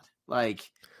 My God. Like,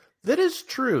 that is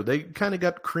true. They kind of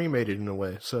got cremated in a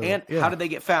way. So, and yeah. how did they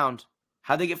get found?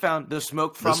 How'd they get found? The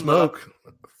smoke from the smoke.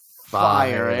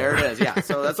 Fire. There it is. Yeah.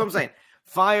 So that's what I'm saying.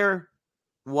 Fire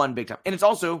won big time. And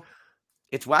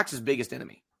it's Wax's biggest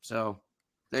enemy. So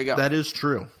there you go. That is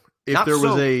true. If Not there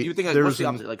was so. a, You think like, there what's was the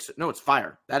an, opposite? Like, no, it's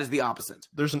fire. That is the opposite.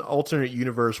 there's an alternate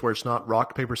universe where it's not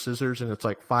rock, paper, scissors, and it's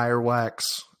like fire,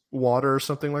 wax, water, or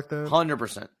something like that.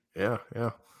 100%. Yeah,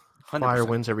 yeah. 100%. Fire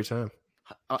wins every time.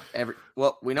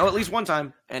 Well, we know at least one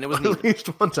time, and it was At least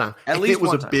one time. At least it was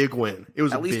one a time. big win. It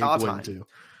was At a least big our win time. too.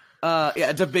 Yeah,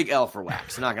 it's a big L for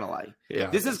Wax. Not gonna lie. Yeah,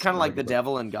 This is kind of like the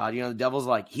devil and God. The devil's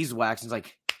like, he's Wax, and he's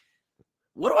like,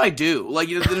 what do I do? Like,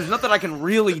 there's nothing I can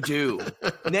really do.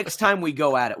 Next time we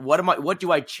go at it, what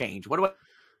do I change? What do I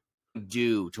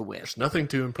do to win? There's nothing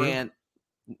to improve. And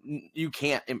you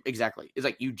can't exactly. It's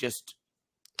like you just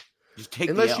take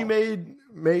Unless the L. you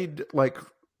made like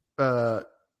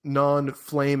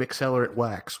non-flame accelerant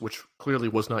wax, which clearly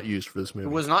was not used for this movie.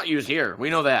 It was not used here. We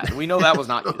know that. We know that was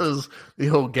not It used. was the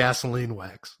whole gasoline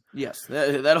wax. Yes,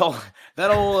 that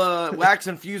whole wax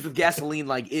infused with gasoline,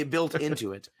 like it built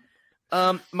into it.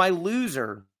 My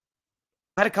loser,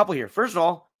 I had a couple here. First of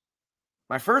all,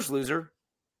 my first loser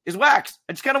is Wax.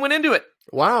 I just kind of went into it.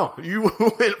 Wow, you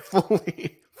went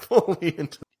fully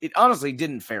into It honestly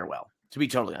didn't fare well, to be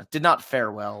totally honest. Did not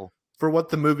fare well. for what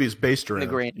the movie is based around.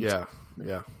 grand- Yeah.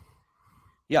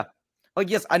 Like,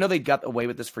 yes, I know they got away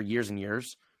with this for years and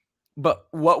years, but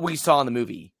what we saw in the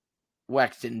movie,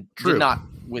 Wax did not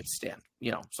withstand.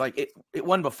 So like it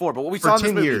won before, but what we saw For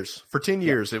in this 10 movie,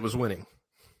 years, it was winning.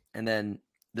 and then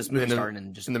this movie started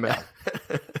and just in the match.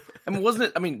 I mean, wasn't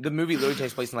it? I mean, the movie literally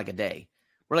takes place in like a day.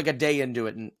 We're like a day into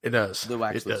it, and It does. The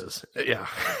Wax it does. Yeah.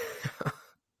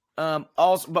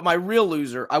 Also, but my real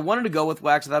loser, I wanted to go with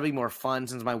Wax. That'd be more fun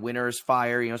since my winner is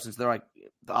Fire. Since they're like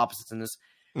the opposites in this.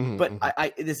 Mhm, But mhm.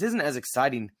 I this isn't as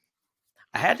exciting.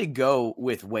 I had to go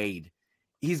with Wade.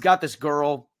 He's got this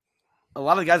girl. A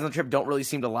lot of the guys on the trip don't really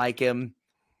seem to like him,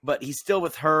 but he's still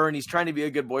with her, and he's trying to be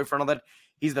a good boyfriend. All that.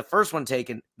 He's the first one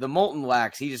taken. The molten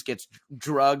wax, he just gets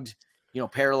drugged,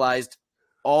 paralyzed.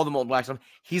 All the molten wax on.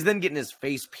 He's then getting his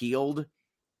face peeled.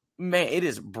 Man, it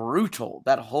is brutal.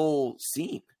 That whole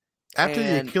scene. After the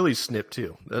and- Achilles snip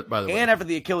too, by the way. And after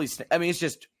the Achilles, I mean, it's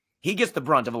just he gets the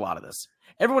brunt of a lot of this.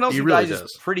 Everyone else He who really dies does.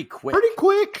 is pretty quick. Pretty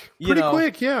quick. You Pretty know.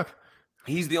 quick, yeah.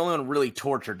 He's the only one really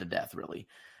tortured to death, really.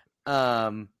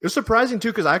 It was surprising too,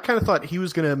 because I kind of thought he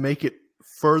was going to make it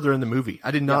further in the movie. I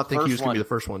did not think he first was going to be one. the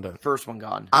first one done. First one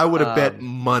gone. I would have bet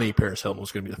money Paris Hilton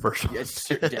was going to be the first one.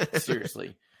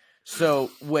 Seriously.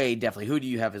 So, Wade, definitely. Who do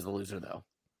you have as the loser, though?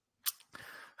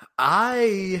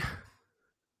 I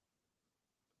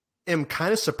am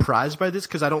kind of surprised by this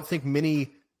because I don't think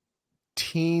many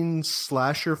teen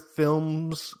slasher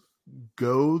films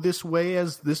go this way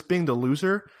as this being the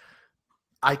loser.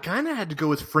 I kind of had to go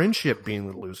with Friendship being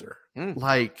the loser.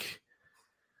 Like,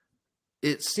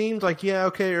 it seemed like, yeah,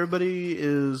 okay, everybody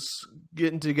is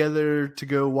getting together to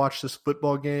go watch this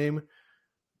football game.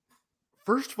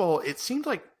 First of all, it seemed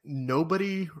like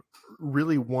nobody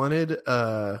really wanted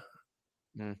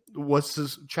what's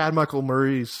his Chad Michael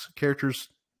Murray's character's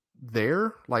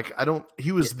there. Like,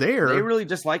 he was there. They really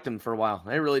disliked him for a while.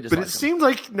 They really disliked him. But it seemed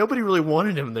like nobody really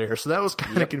wanted him there. So that was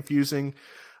kind of confusing.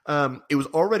 It was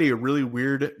already a really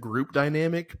weird group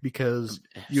dynamic because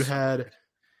you had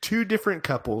two different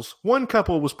couples. One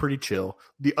couple was pretty chill.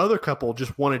 The other couple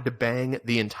just wanted to bang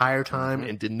the entire time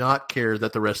and did not care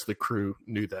that the rest of the crew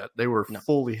knew that. They were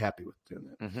fully happy with doing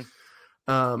that.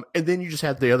 And then you just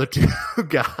had the other two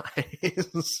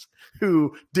guys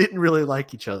who didn't really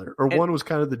like each other. Or one was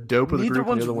kind of the dope of the group. Neither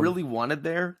one's really wanted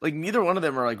there. Like, neither one of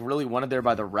them are like really wanted there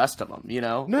by the rest of them,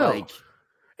 No. Like,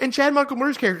 and Chad Michael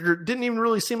Murray's character didn't even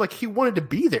really seem like he wanted to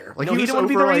be there. Like, no, he didn't want to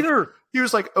be there either. He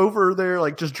was like over there,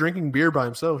 like just drinking beer by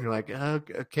himself. You're like,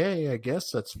 okay, I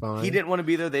guess that's fine. He didn't want to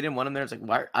be there. They didn't want him there. It's like,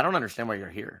 why? I don't understand why you're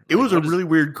here. It Like, was a really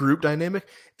weird group dynamic.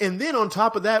 And then on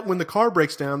top of that, when the car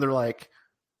breaks down, they're like,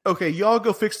 okay, y'all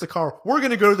go fix the car. We're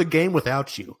going to go to the game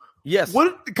without you. Yes.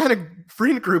 What kind of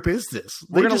friend group is this?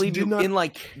 We're going to leave you in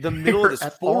like the middle of this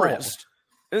at forest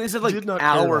And they said like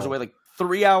hours away, like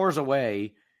 3 hours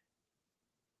away.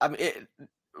 I mean,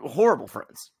 horrible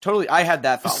friends. Totally. I had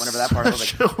that thought whenever that part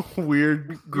was like weird.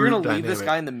 You're going to leave this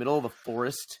guy in the middle of the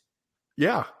forest.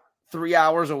 Yeah. 3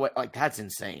 hours away. Like, that's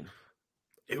insane.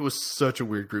 It was such a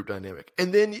weird group dynamic.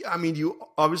 And then, I mean, you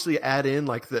obviously add in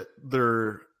like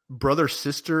their brother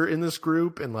sister in this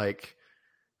group. And like,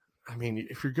 I mean,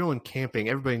 if you're going camping,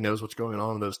 everybody knows what's going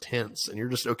on in those tents, and you're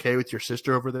just okay with your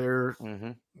sister over there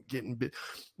getting bit.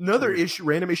 Another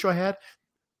random issue I had,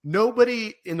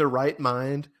 nobody in their right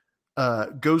mind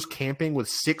goes camping with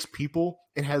 6 people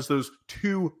and has those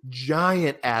 2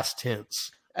 giant ass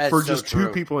tents for just 2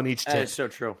 people in each tent. That is so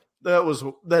true.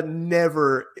 That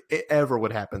never ever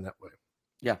would happen that way.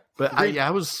 Yeah. But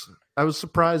I was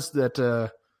surprised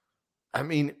that I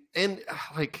mean, and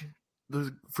like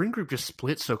the friend group just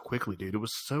split so quickly, dude. It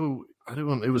was so it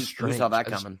was strange. Who saw that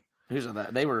coming? Who saw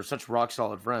that? They were such rock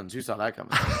solid friends. Who saw that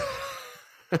coming?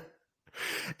 And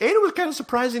it was kind of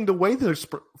surprising the way the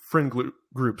friend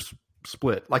groups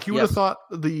split. Like you would have thought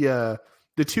the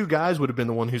 2 guys would have been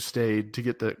the one who stayed to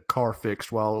get the car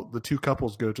fixed while the 2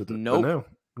 couples go to the Nope.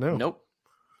 Nope.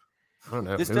 I don't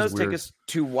know. This does take us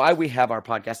to why we have our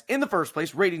podcast in the first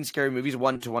place, rating scary movies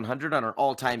 1 to 100 on our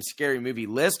all-time scary movie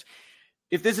list.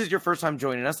 If this is your first time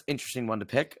joining us, interesting one to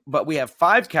pick. But we have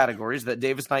 5 categories that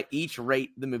Davis and I each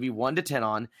rate the movie 1 to 10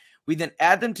 on. We then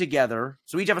add them together.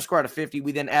 So we each have a score out of 50.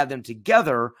 We then add them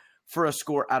together for a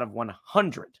score out of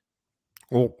 100.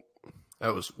 Well,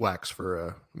 that was wax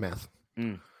for math.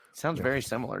 Sounds very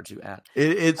similar to at.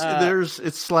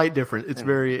 It's slight different. It's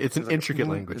an intricate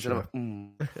language.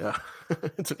 Yeah,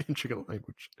 it's an intricate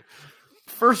language.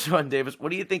 First one, Davis.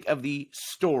 What do you think of the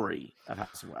story of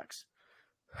House of Wax?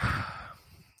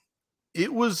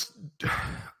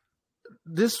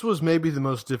 This was maybe the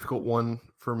most difficult one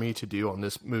for me to do on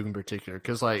this movie in particular,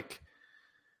 because like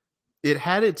it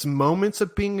had its moments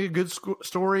of being a good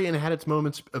story and it had its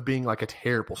moments of being like a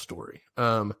terrible story.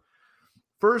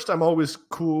 First, I'm always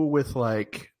cool with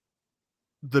like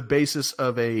the basis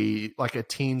of a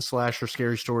teen slasher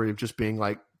scary story of just being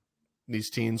like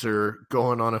these teens are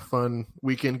going on a fun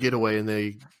weekend getaway and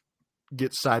they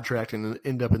get sidetracked and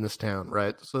end up in this town,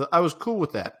 right? So I was cool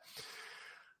with that.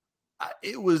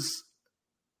 It was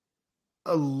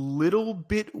a little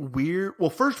bit weird. Well,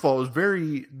 first of all, it was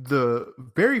the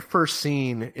very first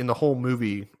scene in the whole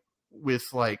movie with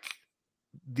like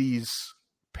these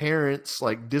parents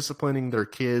like disciplining their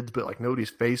kids, but like nobody's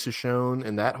face is shown,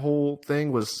 and that whole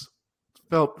thing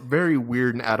felt very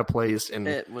weird and out of place, and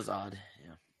it was odd.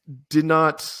 Yeah, did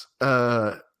not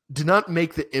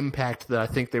make the impact that I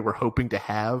think they were hoping to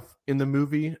have in the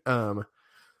movie,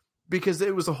 because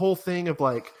it was a whole thing of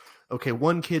like, okay,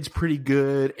 one kid's pretty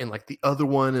good, and like the other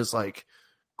one is like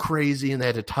crazy, and they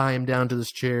had to tie him down to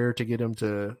this chair to get him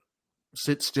to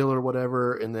sit still or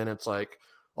whatever, and then it's like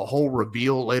a whole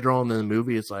reveal later on in the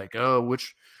movie. It's like, oh,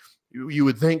 which you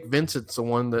would think Vincent's the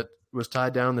one that was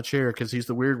tied down in the chair because he's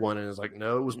the weird one, and it's like,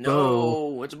 no, it was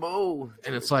Bo. No, it's Bo.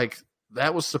 And it's like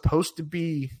that was supposed to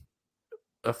be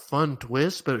a fun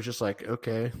twist, but it's just like,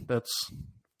 okay, that's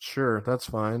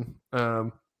fine.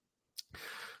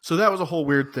 So that was a whole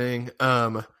weird thing.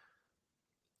 I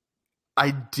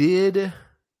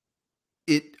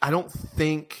don't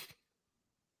think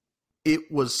it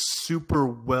was super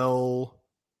well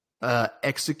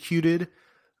executed,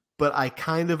 but I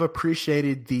kind of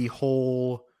appreciated the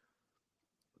whole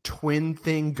twin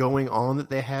thing going on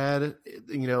that they had.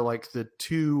 You know, like the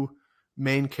 2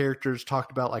 main characters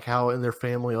talked about like how in their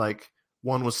family, like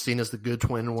one was seen as the good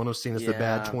twin and one was seen as the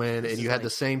bad twin, and you had the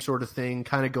same sort of thing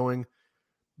kind of going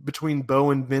between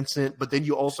Bo and Vincent, but then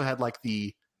you also had like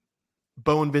the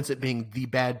Bo and Vincent being the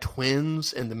bad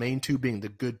twins and the main 2 being the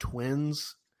good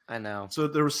twins. I know. So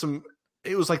there was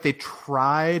it was like they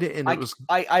tried, and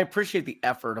I appreciate the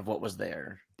effort of what was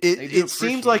there. It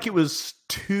seemed like it was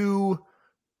too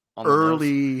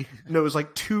early. No, it was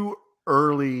like too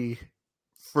early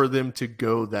for them to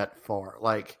go that far.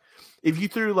 Like if you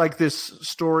threw like this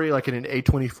story like in an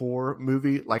A24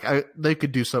 movie, like they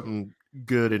could do something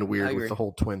good and weird with the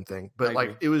whole twin thing. But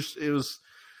like it was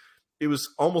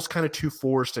almost kind of too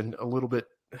forced and a little bit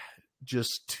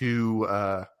just too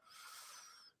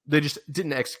they just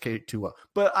didn't execute too well.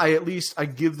 But I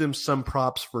give them some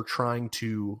props for trying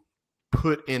to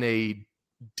put in a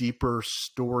deeper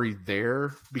story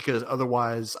there, because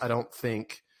otherwise I don't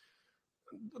think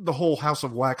the whole House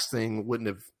of Wax thing wouldn't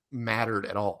have mattered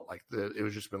at all. Like it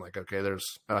was just been like, okay,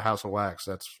 there's a House of Wax,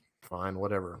 that's fine,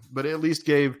 whatever. But it at least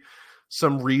gave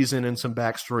some reason and some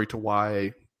backstory to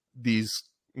why these,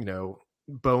 you know,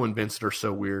 Bo and Vincent are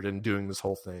so weird and doing this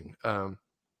whole thing.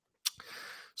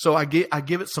 So I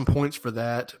give it some points for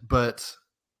that, but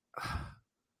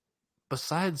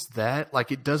besides that,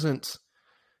 like it doesn't.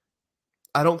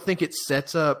 I don't think it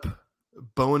sets up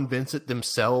Bo and Vincent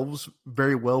themselves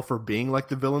very well for being like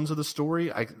the villains of the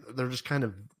story. They're just kind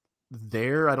of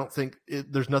there. I don't think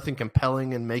there's nothing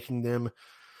compelling in making them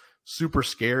super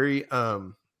scary.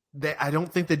 I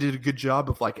don't think they did a good job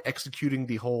of like executing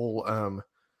the whole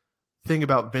thing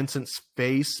about Vincent's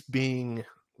face being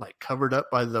like covered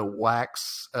up by the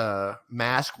wax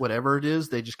mask, whatever it is.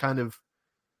 They just kind of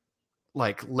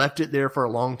like left it there for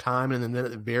a long time, and then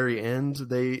at the very end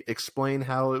they explain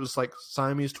how it was like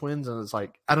Siamese twins, and it's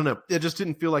like, I don't know, it just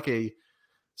didn't feel like a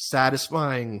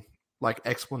satisfying like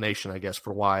explanation, I guess,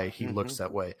 for why he looks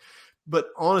that way. But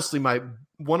honestly,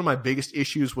 one of my biggest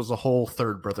issues was the whole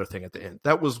third brother thing at the end.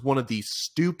 That was one of the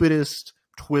stupidest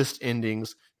twist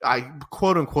endings. I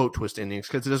quote unquote twist endings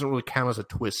because it doesn't really count as a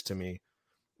twist to me.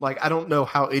 Like, I don't know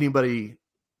how anybody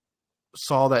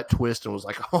saw that twist and was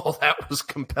like, "Oh, that was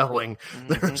compelling."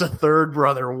 There's a third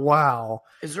brother. Wow.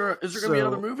 Is there gonna be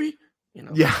another movie? You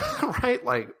know? Yeah, right.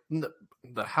 Like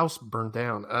the house burned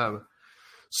down.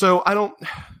 So I don't.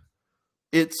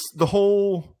 It's the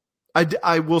whole.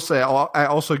 I will say I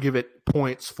also give it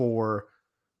points for,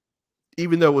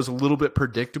 even though it was a little bit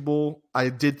predictable, I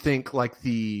did think like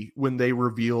when they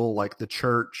reveal like the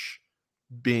church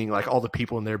being like all the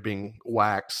people in there being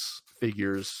wax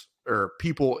figures or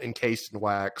people encased in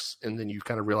wax, and then you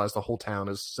kind of realize the whole town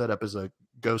is set up as a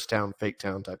ghost town, fake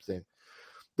town type thing.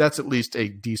 That's at least a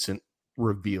decent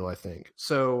reveal, I think.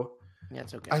 So yeah,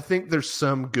 it's okay. I think there's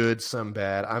some good, some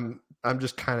bad. I'm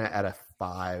just kind of at a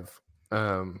 5.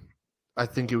 I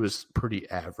think it was pretty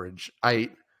average.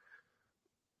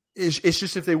 It's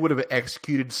just if they would have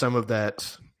executed some of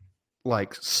that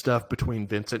like stuff between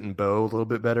Vincent and Bo a little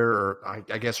bit better, or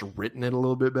I guess written it a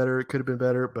little bit better, it could have been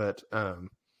better. But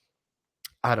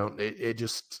I don't.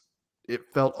 It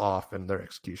felt off in their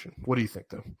execution. What do you think,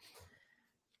 though?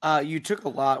 You took a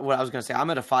lot. What I was going to say, I'm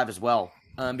at a 5 as well,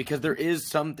 because there is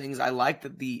some things I like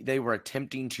that they were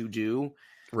attempting to do.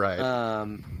 Right.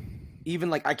 Even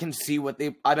like I can see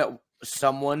I bet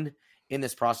someone in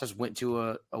this process went to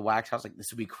a wax house like, this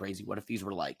would be crazy. What if these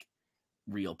were like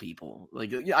real people?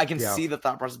 Like, I can see the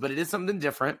thought process, but it is something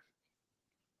different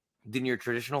than your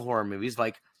traditional horror movies.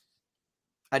 Like,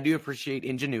 I do appreciate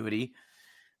ingenuity.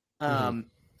 I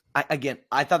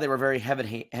thought they were very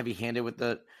heavy-handed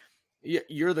with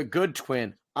you're the good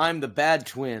twin, I'm the bad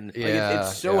twin. Like,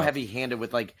 it's so heavy-handed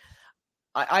with like,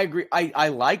 I agree. I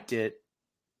liked it.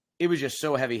 It was just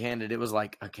so heavy-handed. It was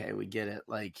like, okay, we get it.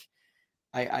 Like,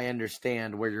 I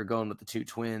understand where you're going with the two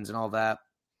twins and all that.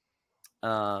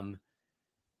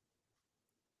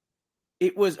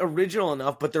 It was original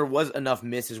enough, but there was enough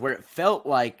misses where it felt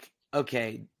like,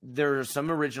 okay, there's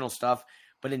some original stuff,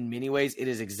 but in many ways, it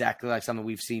is exactly like something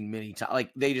we've seen many times.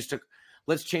 Like, they just took,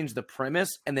 let's change the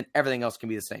premise, and then everything else can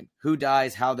be the same. Who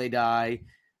dies, how they die,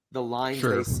 the lines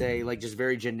they say, like just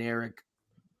very generic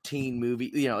teen movie.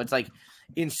 You know, it's like,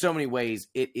 in so many ways,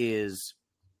 it is.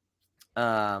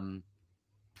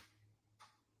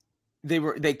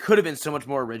 They could have been so much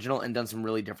more original and done some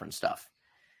really different stuff.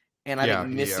 And I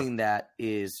think missing that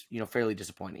is, fairly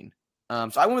disappointing.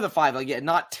 So I went with a 5. Like,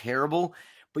 not terrible,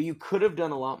 but you could have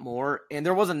done a lot more. And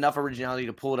there was enough originality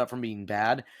to pull it up from being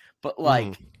bad. But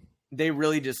like, they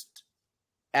really just,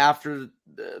 after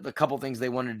the couple things they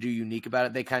wanted to do unique about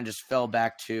it, they kind of just fell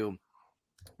back to,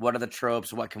 what are the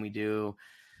tropes? What can we do?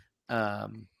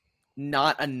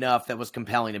 Not enough that was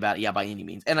compelling about it, by any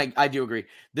means. And I do agree.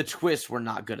 The twists were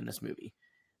not good in this movie.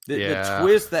 The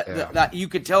twist that you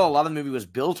could tell a lot of the movie was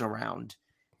built around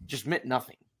just meant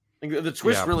nothing. Like, the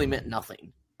twist really meant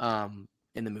nothing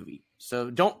in the movie.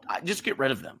 So just get rid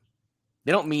of them.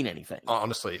 They don't mean anything.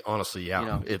 Honestly,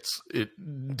 yeah. It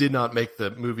did not make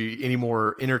the movie any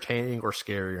more entertaining or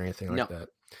scary or anything like that.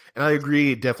 And I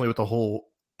agree definitely with the whole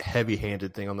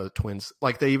heavy-handed thing on the twins.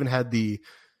 Like, they even had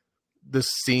this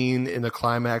scene in the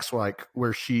climax, like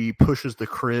where she pushes the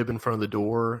crib in front of the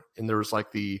door, and there was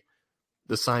like the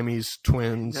Siamese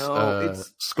twins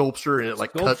sculpture, and it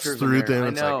like cuts through them.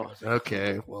 It's like,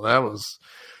 okay, well, that was.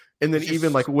 And then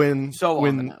even like when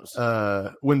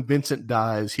Vincent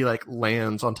dies, he like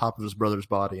lands on top of his brother's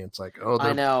body, and it's like, oh,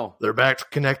 I know they're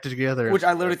back connected together. Which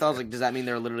I literally thought was like, does that mean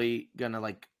they're literally gonna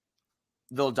like,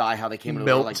 they'll die how they came in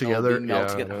melt together? Melt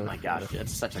together. Oh my gosh,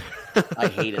 that's such a. I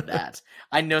hated that.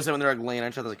 I know someone they're like laying on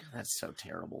each other, like, that's so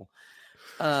terrible.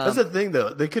 That's the thing, though.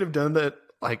 They could have done that.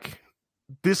 Like,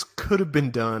 this could have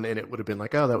been done, and it would have been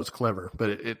like, oh, that was clever.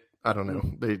 But I don't know.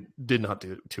 They did not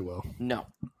do it too well. No.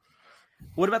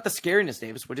 What about the scariness,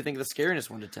 Davis? What do you think of the scariness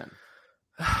 1 to 10?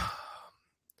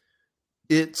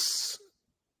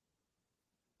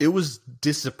 It was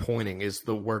disappointing is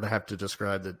the word I have to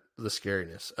describe the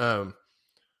scariness.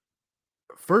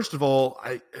 First of all,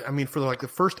 I mean, for like the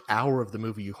first hour of the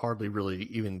movie, you hardly really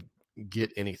even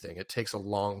get anything. It takes a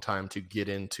long time to get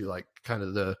into like kind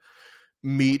of the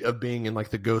meat of being in like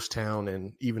the ghost town,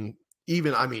 and even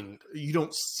I mean, you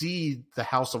don't see the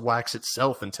House of Wax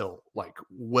itself until like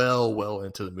well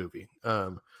into the movie,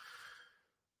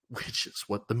 which is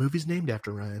what the movie's named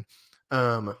after, Ryan.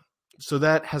 So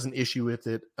that has an issue with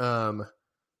it. I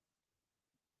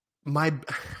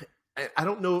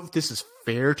don't know if this is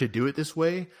fair to do it this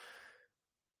way.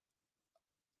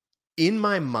 In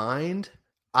my mind,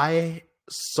 I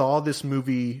saw this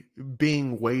movie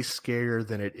being way scarier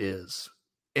than it is.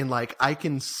 And like, I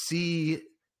can see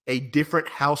a different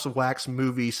House of Wax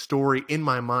movie story in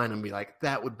my mind and be like,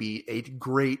 that would be a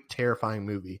great, terrifying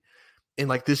movie. And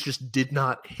like, this just did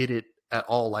not hit it at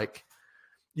all. Like,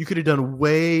 you could have done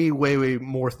way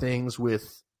more things with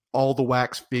all the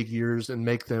wax figures and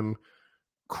make them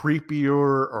creepier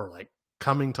or like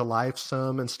coming to life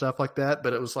some and stuff like that.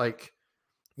 But it was like,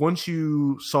 once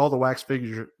you saw the wax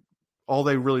figures, all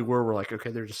they really were like,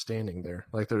 okay, they're just standing there.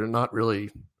 Like, they're not really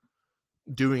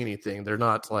doing anything. They're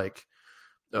not like,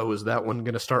 oh, is that one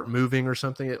going to start moving or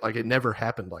something? It never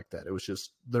happened like that. It was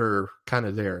just, they're kind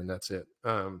of there and that's it.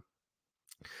 I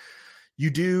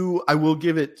will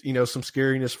give it, some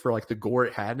scariness for like the gore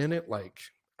it had in it. Like,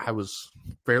 I was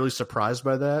fairly surprised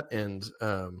by that. And,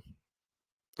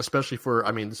 especially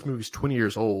this movie's 20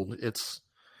 years old.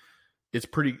 It's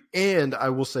pretty, and I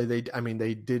will say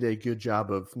they did a good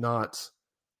job of not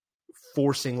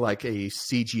forcing like a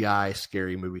CGI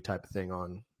scary movie type of thing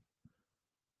on.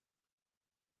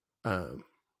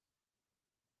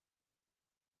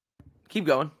 Keep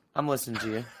going. I'm listening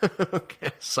to you.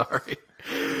 Okay, sorry.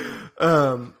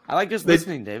 I like just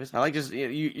listening, Davis. I like just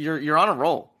you're on a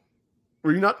roll.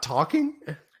 Were you not talking?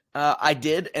 I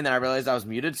did, and then I realized I was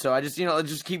muted, so I just, let's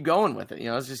just keep going with it.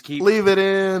 Let's just keep... Leave it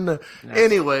in.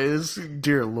 Anyways,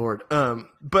 dear Lord.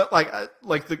 But like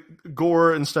the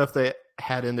gore and stuff they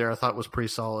had in there, I thought was pretty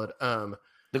solid. The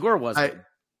gore was good,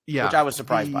 yeah, which I was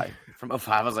surprised by. From 05,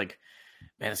 I was like,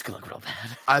 man, it's going to look real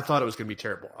bad. I thought it was going to be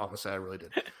terrible. Honestly, I really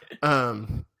did.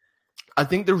 I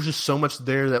think there was just so much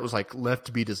there that was like left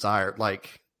to be desired.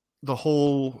 Like, the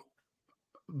whole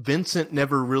Vincent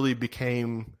never really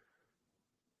became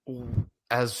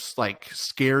as like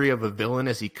scary of a villain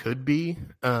as he could be.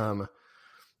 I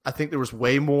think there was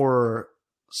way more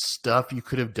stuff you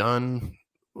could have done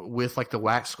with like the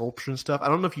wax sculpture and stuff. I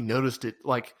don't know if you noticed it,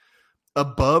 like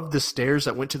above the stairs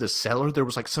that went to the cellar, there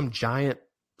was like some giant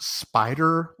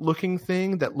spider looking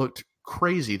thing that looked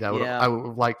crazy that I would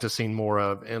have liked to have seen more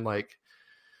of. And like,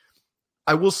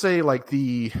 I will say like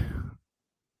the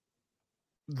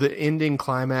ending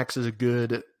climax is a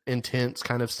good, intense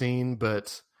kind of scene,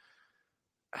 but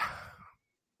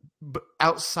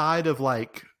outside of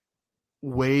like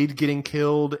Wade getting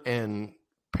killed and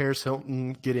Paris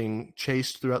Hilton getting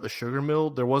chased throughout the sugar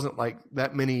mill, there wasn't like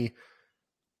that many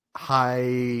high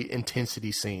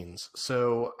intensity scenes.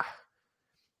 So,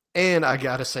 and I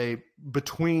gotta say,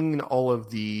 between all of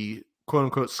the quote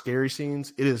unquote scary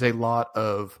scenes, it is a lot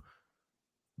of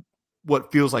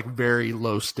what feels like very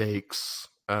low stakes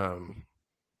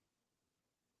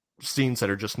scenes that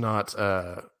are just not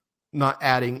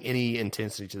adding any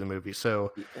intensity to the movie.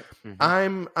 So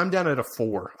I'm down at a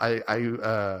 4.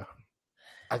 I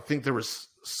think there was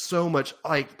so much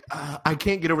like I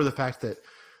can't get over the fact that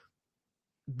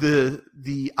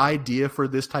the idea for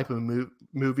this type of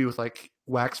movie with like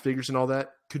wax figures and all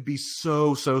that could be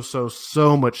so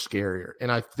much scarier,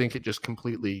 and I think it just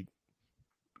completely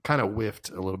kind of whiffed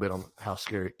a little bit on how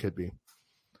scary it could be.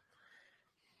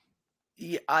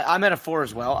 Yeah, I'm at a 4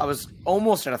 as well. I was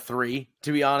almost at a 3,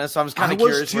 to be honest. So I was kind of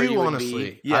curious where you would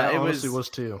be. Yeah, I honestly was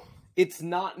too. It's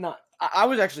not. I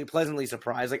was actually pleasantly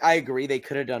surprised. Like, I agree they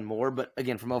could have done more, but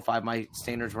again, from 05, my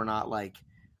standards were not like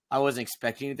I wasn't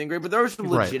expecting anything great. But there were some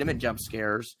legitimate jump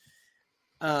scares.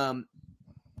 They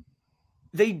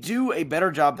do a better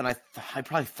job than I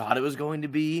probably thought it was going to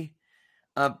be.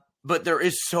 But there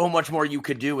is so much more you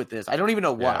could do with this. I don't even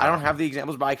know what. I don't have the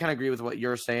examples, but I kind of agree with what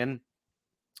you're saying.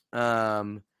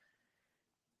 Dude,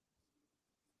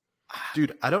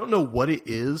 I don't know what it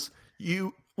is.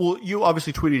 You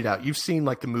obviously tweeted it out. You've seen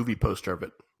like the movie poster of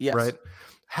it, yes, right?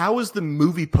 How is the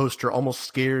movie poster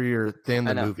almost scarier than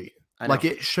the movie? Like,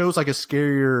 it shows like a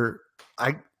scarier.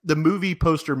 The movie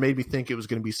poster made me think it was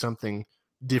going to be something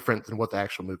different than what the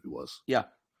actual movie was. Yeah,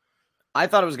 I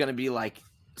thought it was going to be like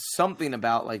something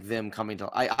about like them coming to.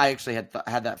 I actually had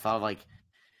that thought of like.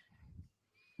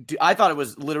 I thought it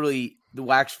was literally the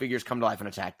wax figures come to life and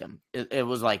attack them. It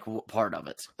was like part of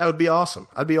it. That would be awesome.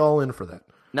 I'd be all in for that.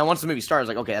 Now, once the movie starts,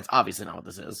 like, okay, that's obviously not what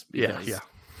this is. Yeah.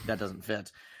 That doesn't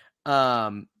fit.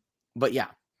 But yeah.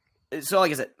 So,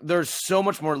 like I said, there's so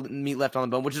much more meat left on the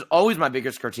bone, which is always my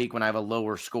biggest critique when I have a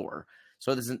lower score.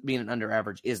 So this isn't being an under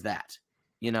average is that,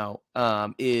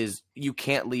 is you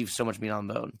can't leave so much meat on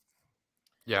the bone.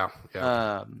 Yeah.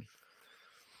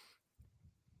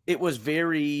 It was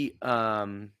very,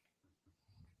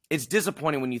 it's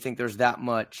disappointing when you think there's that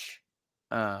much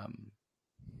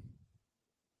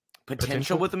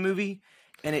potential with the movie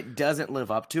and it doesn't live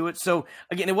up to it. So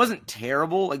again, it wasn't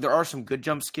terrible. Like there are some good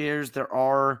jump scares.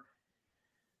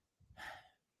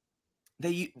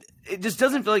 It just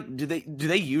doesn't feel like do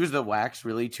they use the wax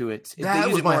really to its?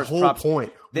 That was my whole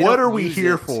point. What are we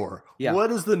here for? Yeah.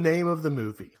 What is the name of the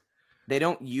movie? They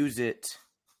don't use it.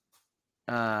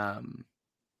 How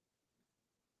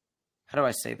do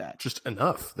I say that? Just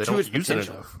enough. They don't use it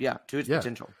enough. Yeah, to its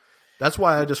potential. That's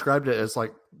why I described it as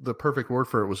like the perfect word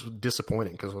for it was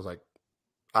disappointing because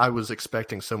I was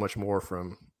expecting so much more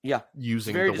from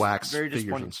using the wax figures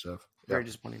and stuff. Very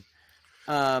disappointing.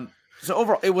 So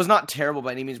overall, it was not terrible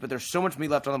by any means, but there's so much meat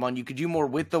left on the bone. You could do more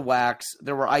with the wax.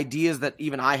 There were ideas that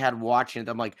even I had watching it.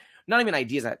 I'm like, not even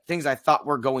ideas, things I thought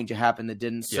were going to happen that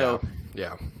didn't. So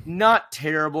not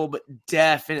terrible, but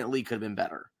definitely could have been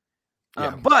better.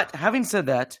 But having said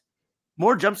that,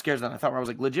 more jump scares than I thought. Where I was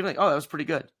like, legitimately, that was pretty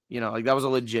good. That was a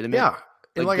legitimate. Yeah,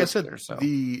 and like I said,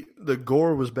 the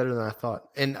gore was better than I thought,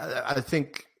 and I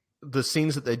think the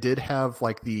scenes that they did have,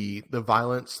 like the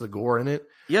violence, the gore in it.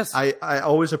 Yes, I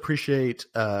always appreciate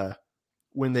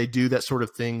when they do that sort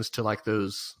of things to like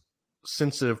those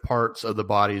sensitive parts of the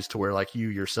bodies, to where like you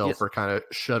yourself are kind of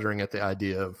shuddering at the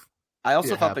idea of. I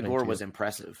also thought the gore was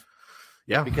impressive.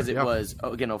 Yeah, because it was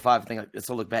again 05. I think it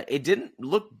still looked bad. It didn't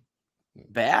look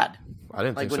bad. I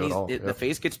didn't think so at all. The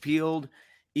face gets peeled,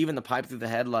 even the pipe through the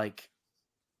head. Like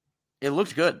it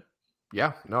looked good.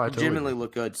 Yeah, no, I legitimately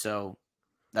looked good. So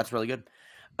that's really good.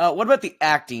 What about the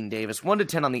acting, Davis? 1 to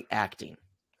 10 on the acting.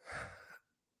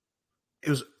 It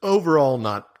was overall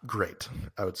not great,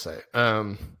 I would say.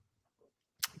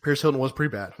 Paris Hilton was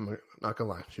pretty bad. I'm not gonna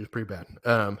lie, she was pretty bad.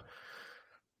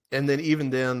 And then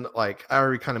even then, like I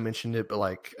already kind of mentioned it, but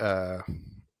like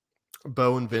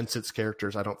Bo and Vincent's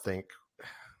characters, I don't think.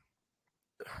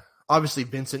 Obviously,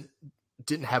 Vincent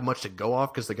didn't have much to go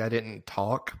off because the guy didn't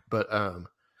talk, but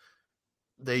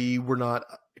they were not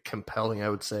compelling, I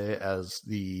would say, as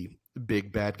the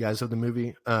big bad guys of the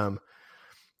movie.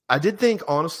 I did think,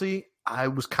 honestly, I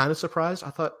was kind of surprised. I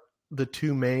thought the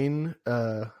two main,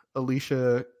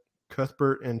 Alicia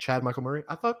Cuthbert and Chad Michael Murray,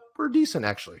 I thought were decent,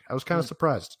 actually. I was kind of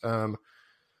surprised.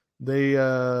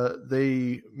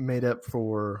 They made up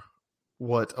for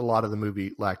what a lot of the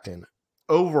movie lacked in.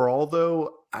 Overall,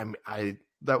 though,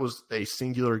 that was a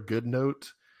singular good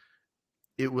note.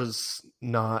 It was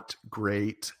not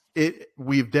great.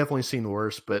 We've definitely seen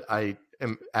worse, but I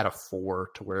am at a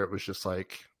 4 to where it was just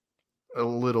like a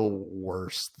little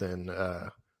worse than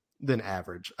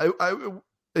average.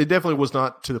 It definitely was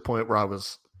not to the point where I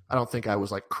don't think I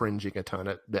was like cringing a ton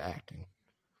at the acting.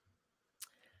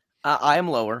 I am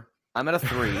lower. I'm at a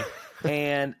 3.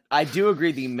 And I do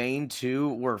agree the main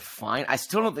two were fine. I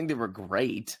still don't think they were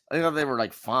great. I thought they were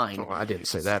like fine. Oh, I didn't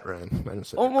say that, Ryan. I didn't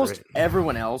say almost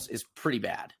everyone else is pretty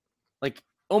bad. Like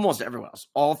almost everyone else.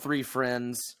 All 3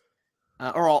 friends,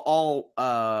 or all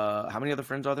how many other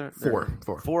friends are there?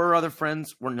 4. 4 other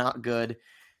friends were not good.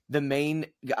 The main,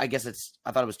 I guess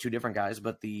I thought it was 2 different guys,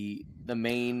 but the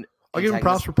main. I'll give him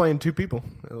props for playing 2 people.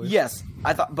 Yes,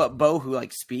 I thought, but Bo, who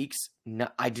like speaks,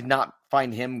 I did not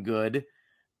find him good.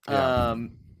 Yeah.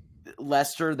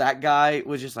 Lester, that guy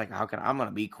was just like, I'm gonna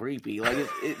be creepy, like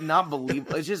it not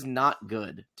believable. It's just not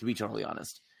good, to be totally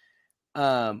honest.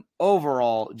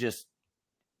 Overall, just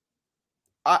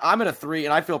I'm at a 3,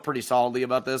 and I feel pretty solidly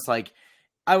about this. Like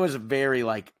I was very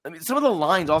some of the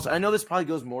lines also. I know this probably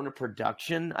goes more into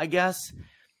production, I guess.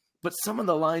 But some of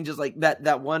the lines, just like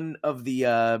that one of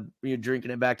the you're drinking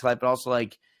it back to life, but also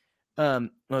like,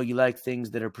 you like things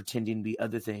that are pretending to be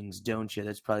other things, don't you?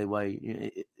 That's probably why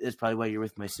you're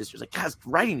with my sisters. Like, God's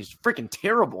writing is freaking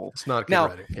terrible. It's not good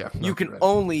writing. Yeah, you can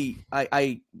only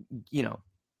I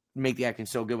make the acting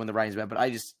so good when the writing's bad, but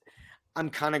I'm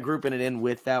kind of grouping it in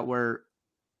with that where,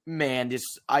 man,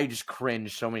 I just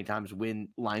cringe so many times when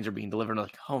lines are being delivered. I'm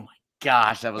like, oh my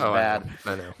gosh, that was bad.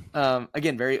 I know.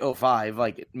 Again, very 05.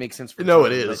 Like it makes sense for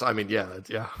it is. But, I mean,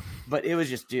 yeah. But it was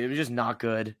just not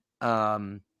good.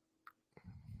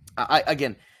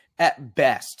 Again, at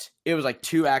best, it was like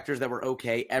 2 actors that were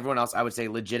okay. Everyone else, I would say,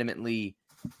 legitimately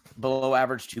below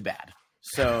average to bad.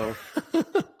 So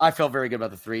I felt very good about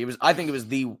the 3. I think it was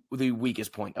the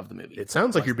weakest point of the movie. It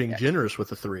sounds like you're being generous with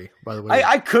the 3, by the way.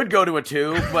 I could go to a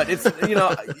 2, but it's, you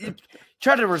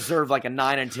try to reserve like a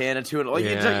 9 and 10 and 2. You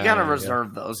kind of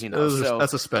reserve those, So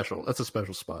that's a special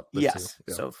spot. Yes.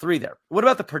 So 3 there. What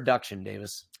about the production,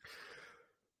 Davis?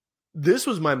 This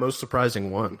was my most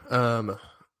surprising one.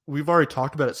 We've already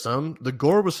talked about it some. The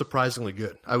gore was surprisingly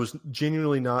good. I was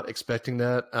genuinely not expecting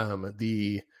that.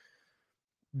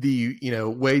 The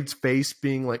Wade's face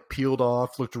being like peeled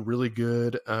off looked really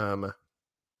good.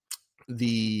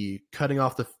 The cutting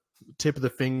off the tip of the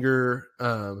finger,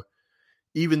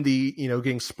 even the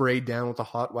getting sprayed down with the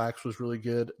hot wax was really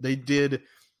good. They did,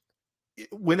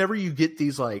 whenever you get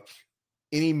these, like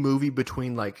any movie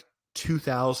between like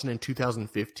 2000 and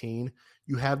 2015,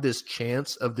 you have this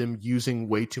chance of them using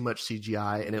way too much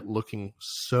CGI and it looking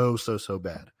so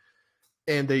bad.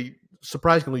 And they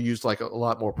surprisingly used like a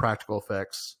lot more practical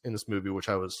effects in this movie, which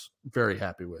I was very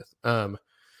happy with. First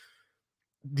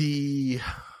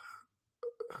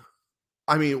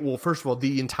of all,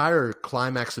 the entire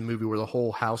climax of the movie where the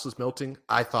whole house is melting,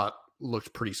 I thought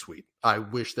looked pretty sweet. I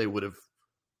wish they would have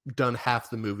done half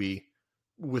the movie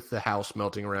with the house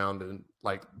melting around, and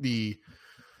like the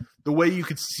way you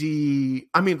could see,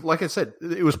 like I said,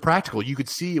 it was practical. You could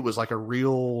see it was like a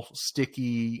real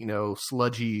sticky,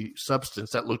 sludgy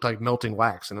substance that looked like melting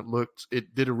wax. And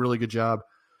it did a really good job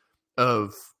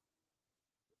of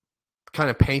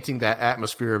kind of painting that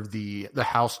atmosphere of the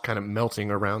house kind of melting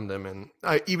around them. And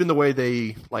even the way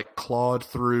they like clawed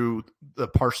through the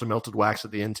partially melted wax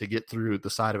at the end to get through the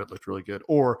side of it looked really good.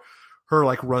 Or her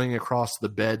like running across the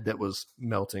bed that was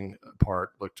melting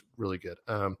apart looked really good.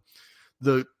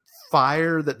 The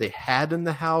fire that they had in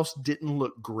the house didn't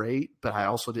look great, but I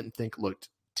also didn't think looked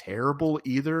terrible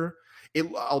either.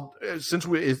 It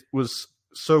was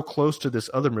so close to this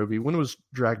other movie. When was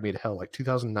Drag Me to Hell? Like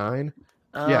 2009?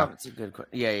 Yeah, that's a good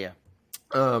question. Yeah.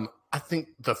 I think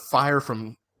the fire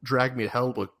from Drag Me to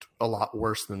Hell looked a lot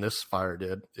worse than this fire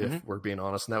did, if we're being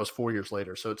honest. And that was 4 years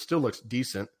later, so it still looks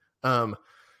decent.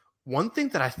 One thing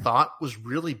that I thought was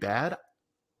really bad,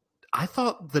 I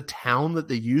thought the town that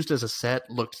they used as a set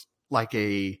looked just like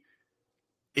a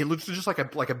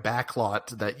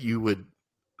backlot that you would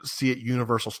see at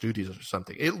Universal Studios or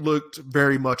something. It looked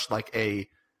very much like a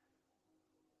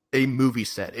movie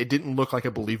set. It didn't look like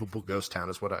a believable ghost town,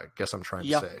 is what I guess I'm trying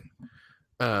to say.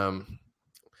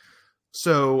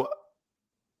 So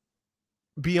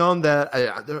beyond that,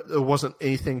 there wasn't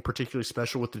anything particularly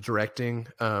special with the directing.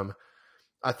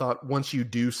 I thought once you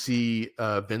do see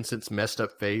Vincent's messed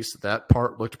up face, that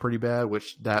part looked pretty bad,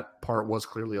 which that part was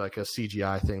clearly like a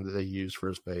CGI thing that they used for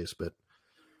his face, but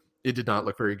it did not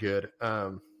look very good.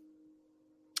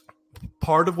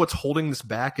 Part of what's holding this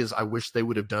back is I wish they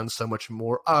would have done so much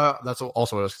more. That's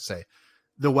also what I was going to say.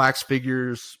 The wax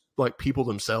figures, like people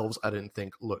themselves, I didn't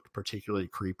think looked particularly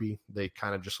creepy. They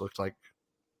kind of just looked like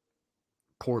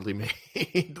poorly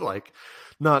made, like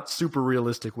not super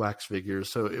realistic wax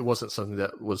figures. So it wasn't something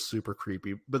that was super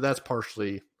creepy, but that's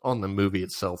partially on the movie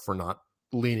itself for not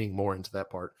leaning more into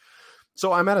that part.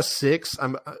 So I'm at a 6.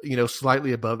 I'm,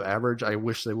 slightly above average. I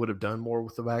wish they would have done more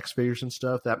with the wax figures and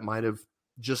stuff. That might have,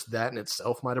 just that in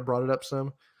itself might have brought it up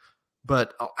some,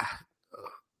 but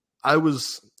I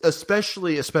was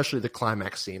especially the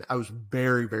climax scene. I was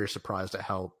very, very surprised at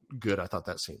how good I thought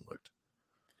that scene looked.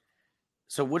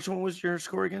 So which one was your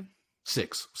score again?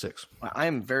 6. I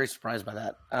am very surprised by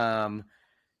that. I'm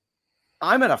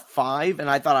at a 5, and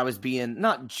I thought I was being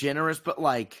not generous, but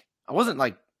like I wasn't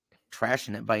like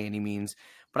trashing it by any means.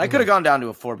 But I could have gone down to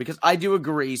a 4 because I do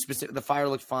agree. The fire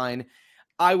looked fine.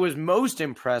 I was most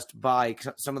impressed by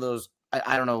some of those.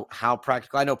 I don't know how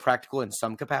practical. I know practical in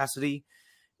some capacity.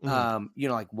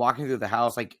 Like walking through the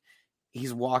house, like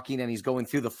he's walking and he's going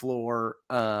through the floor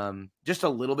just a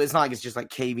little bit. It's not like it's just like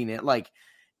caving it. Like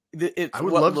I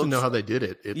would love to know how they did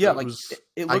it. It looked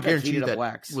like heated that up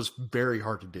wax. Was very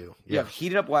hard to do. Yeah,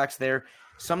 heated up wax there.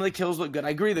 Some of the kills look good. I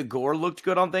agree the gore looked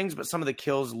good on things, but some of the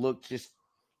kills looked just,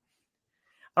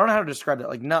 I don't know how to describe that.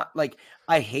 Like not like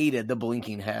I hated the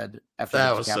blinking head after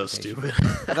that was so stupid.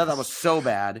 I thought that was so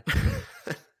bad.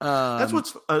 That's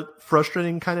what's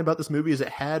frustrating kind of about this movie is it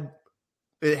had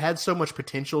so much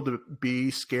potential to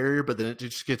be scarier, but then it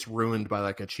just gets ruined by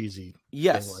like a cheesy thing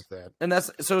like that. And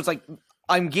so it's like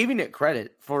I'm giving it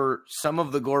credit for some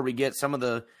of the gore we get, some of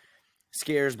the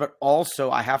scares, but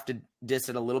also I have to diss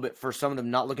it a little bit for some of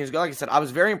them not looking as good. Like I said, I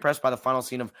was very impressed by the final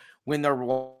scene of when they're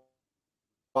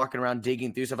walking around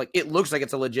digging through stuff. Like it looks like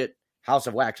it's a legit house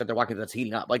of wax that they're walking through that's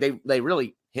heating up. Like they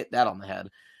really hit that on the head.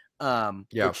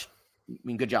 Which,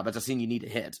 good job. That's a scene you need to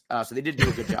hit. So they did do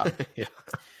a good job. Yeah.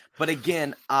 But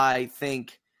again, I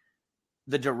think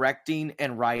the directing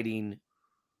and writing,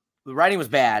 the writing was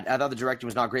bad. I thought the directing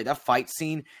was not great. That fight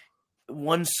scene,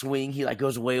 one swing, he like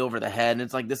goes way over the head, and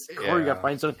it's like this choreographed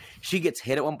fight. So she gets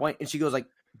hit at one point, and she goes like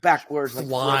backwards, like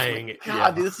flying. Like,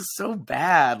 God, dude, this is so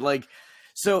bad. Like,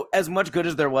 so as much good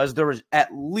as there was at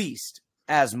least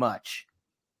as much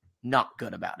not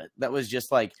good about it. That was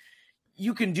just like,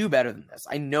 you can do better than this.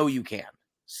 I know you can.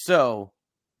 So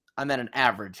I'm at an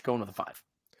average, going with a 5.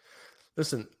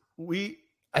 Listen,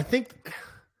 I think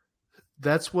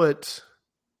that's what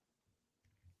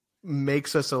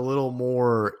makes us a little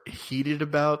more heated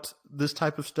about this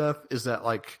type of stuff, is that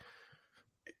like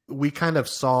we kind of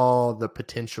saw the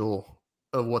potential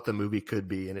of what the movie could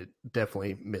be, and it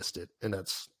definitely missed it, and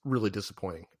that's really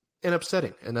disappointing and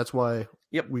upsetting, and that's why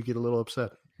we get a little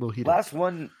upset, a little heated. Last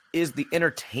one is the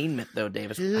entertainment, though,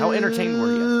 Davis. How entertained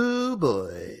were you? Oh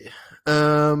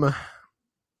boy,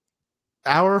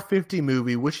 hour 50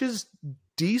 movie, which is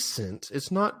decent.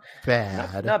 It's not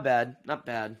bad. Not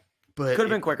bad. But could have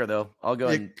been quicker, though. I'll go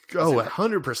ahead.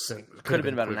 100%. Could have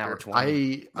been about quicker. an hour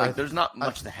 20. There's not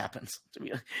much that happens.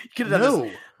 You could have done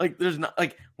this. Like, there's not,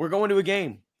 like, we're going to a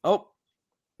game. Oh,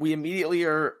 we immediately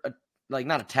are,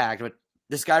 not attacked, but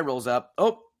this guy rolls up.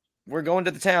 Oh, we're going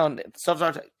to the town. Stuff's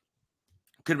our. Could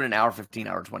have been an hour 15,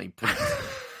 hour 20.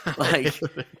 Like,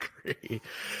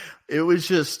 it was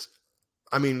just,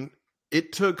 I mean,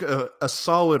 it took a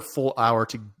solid full hour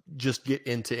to just get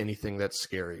into anything that's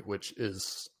scary, which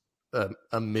is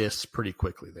a miss pretty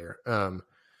quickly there.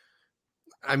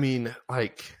 I mean,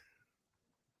 like,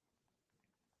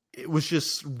 it was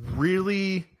just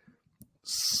really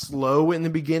slow in the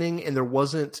beginning, and there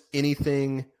wasn't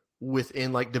anything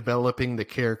within like developing the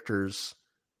characters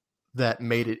that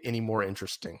made it any more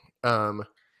interesting. Agreed.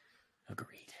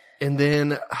 And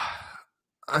then,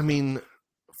 I mean,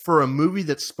 for a movie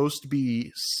that's supposed to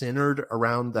be centered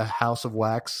around the House of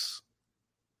Wax,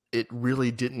 it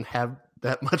really didn't have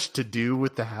that much to do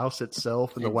with the house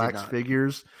itself and the wax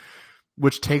figures,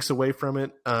 which takes away from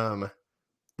it.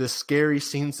 The scary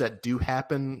scenes that do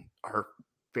happen are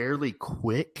fairly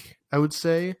quick, I would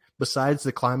say. Besides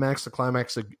the climax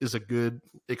is a good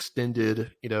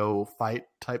extended, fight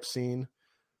type scene.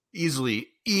 Easily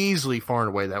far and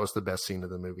away, that was the best scene of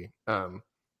the movie. So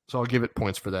I'll give it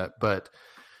points for that. But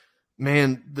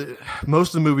man, most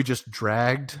of the movie just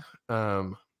dragged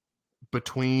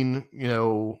between,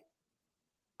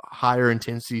 higher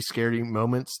intensity, scary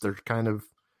moments. They're kind of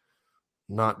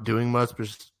not doing much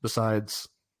besides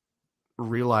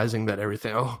realizing that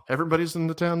everybody's in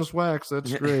the town is wax.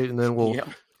 That's great. And then we'll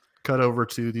cut over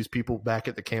to these people back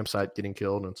at the campsite getting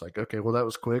killed. And it's like, okay, well, that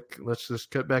was quick. Let's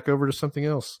just cut back over to something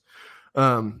else.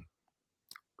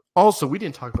 Also, we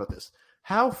didn't talk about this.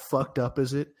 How fucked up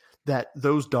is it that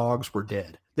those dogs were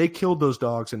dead? They killed those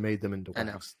dogs and made them into wax. I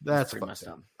know. That's fucked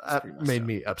up. That made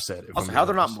me upset. Also, how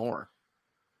they're not more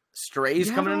strays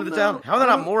coming into the town? How are there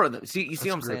not more of them? See, you see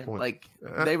what I'm saying? Point. Like,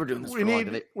 they were doing this. We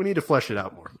need to flesh it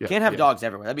out more. Yeah, can't have dogs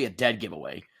everywhere. That'd be a dead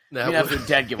giveaway. Absolute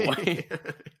dead giveaway.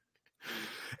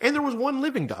 And there was one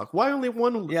living dog. Why only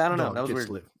one? Yeah, I don't know. That was weird.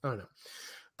 Live? I don't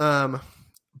know.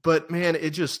 But man,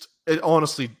 it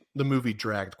honestly, the movie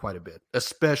dragged quite a bit,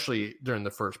 especially during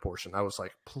the first portion. I was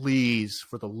like, please,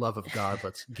 for the love of God,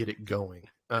 let's get it going.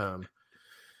 And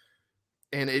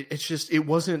it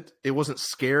wasn't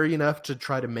scary enough to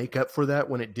try to make up for that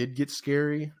when it did get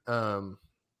scary. There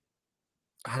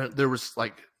was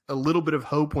like a little bit of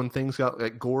hope when things got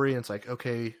like gory, and it's like,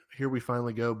 okay, here we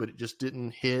finally go, but it just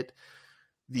didn't hit.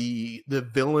 The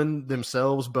villain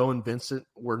themselves, Bo and Vincent,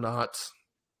 were not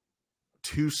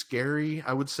too scary,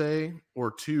 I would say,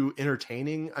 or too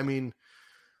entertaining. I mean,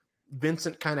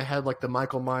 Vincent kind of had like the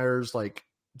Michael Myers, like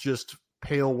just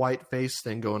pale white face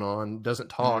thing going on, doesn't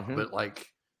talk, but like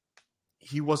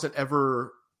he wasn't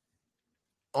ever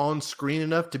on screen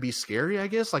enough to be scary, I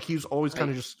guess. Like he was always kind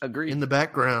of just in the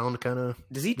background, kind of.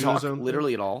 Does he talk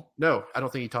literally at all? No, I don't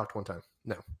think he talked one time.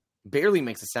 No. Barely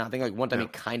makes a sound. I think like one time he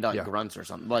kind of grunts or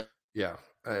something. But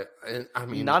I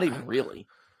mean, not even really.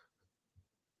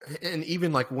 And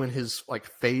even like when his like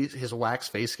face, his wax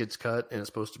face gets cut, and it's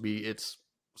supposed to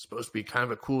be kind of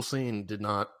a cool scene, did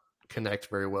not connect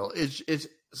very well. It's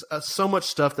so much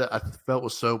stuff that I felt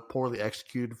was so poorly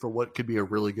executed for what could be a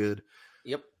really good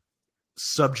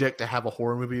subject to have a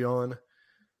horror movie on.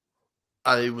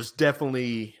 It was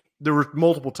definitely. There were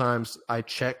multiple times I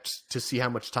checked to see how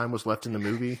much time was left in the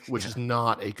movie, which is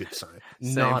not a good sign.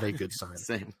 Not a good sign.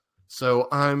 Same. So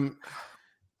I'm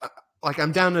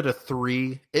down at a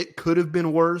 3. It could have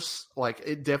been worse. Like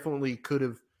it definitely could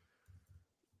have.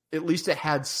 At least it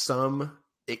had some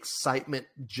excitement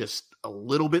just a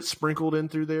little bit sprinkled in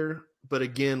through there. But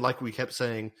again, like we kept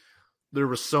saying, there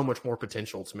was so much more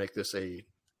potential to make this a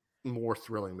more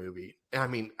thrilling movie. I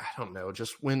mean, I don't know,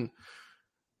 just when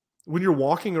you're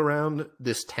walking around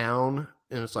this town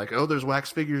and it's like, oh, there's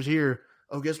wax figures here.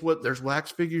 Oh, guess what? There's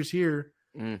wax figures here.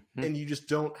 Mm-hmm. And you just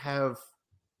don't have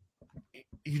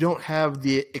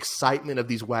the excitement of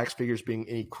these wax figures being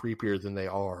any creepier than they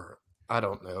are. I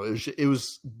don't know. It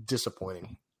was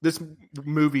disappointing. This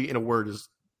movie, in a word, is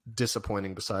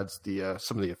disappointing. Besides the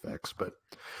some of the effects, but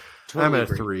totally I'm at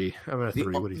a 3. I'm at a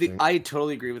 3. What do you think? I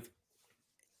totally agree with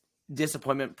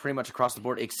disappointment pretty much across the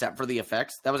board, except for the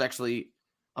effects. That was actually,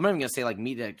 I'm not even gonna say like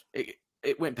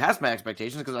it went past my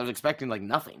expectations because I was expecting like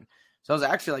nothing. So I was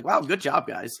actually like, wow, good job,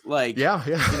 guys. Like, yeah.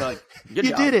 You know, like, good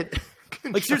you job. did it.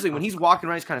 Like, seriously, when he's walking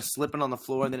around, he's kind of slipping on the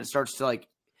floor, and then it starts to, like,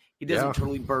 he doesn't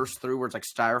totally burst through where it's, like,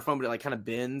 styrofoam, but it, like, kind of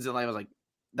bends, and I was like,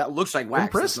 that looks like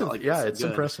wax. Impressive. Like, it's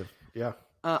impressive. Yeah.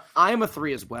 I am a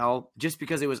 3 as well, just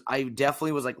because I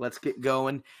definitely was like, let's get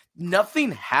going.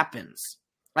 Nothing happens.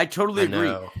 I totally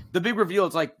agree. The big reveal,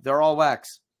 it's like, they're all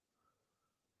wax.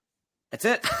 That's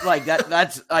it. Like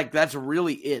that's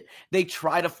really it. They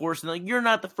try to force it. Like, you're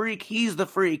not the freak. He's the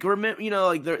freak. Remember, you know,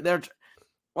 like they're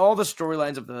all the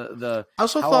storylines of the. I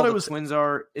also thought it was twins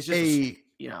are. It's just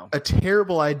a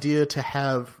terrible idea to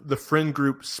have the friend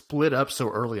group split up so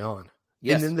early on.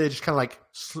 Yes. And then they just kind of like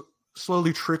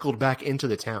slowly trickled back into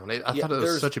the town. I thought it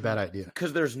was such a bad idea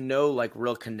because there's no like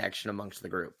real connection amongst the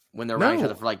group when they're around each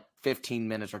other for like 15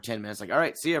 minutes or 10 minutes. Like, all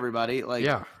right, see everybody. Like,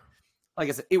 yeah. Like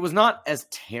I said, it was not as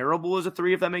terrible as a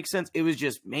 3, if that makes sense. It was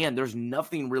just, man, there's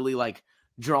nothing really like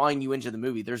drawing you into the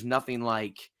movie. There's nothing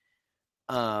like,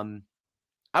 I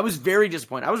was very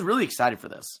disappointed. I was really excited for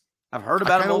this. I've heard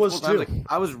about it multiple times. Like,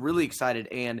 I was really excited,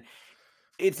 and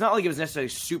it's not like it was necessarily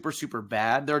super, super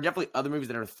bad. There are definitely other movies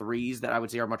that are 3s that I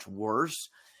would say are much worse.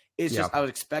 It's just, I was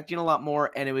expecting a lot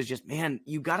more, and it was just, man,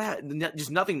 you gotta,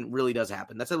 just nothing really does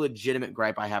happen. That's a legitimate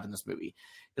gripe I have in this movie.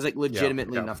 It's like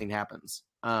legitimately nothing happens.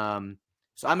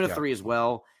 So I'm at a 3 as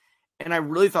well. And I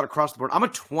really thought across the board, I'm a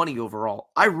 20 overall.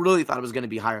 I really thought it was going to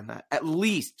be higher than that. At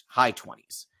least high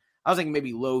 20s. I was thinking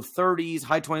maybe low 30s,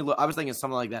 high 20s. I was thinking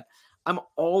something like that. I'm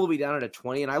all the way down at a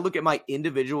 20. And I look at my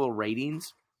individual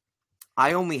ratings.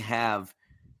 I only have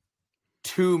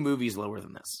 2 movies lower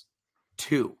than this.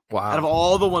 2. Wow. Out of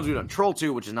all the ones we've done. Troll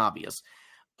 2, which is obvious.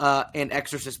 And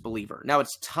Exorcist Believer. Now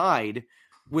it's tied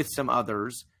with some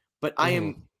others. But I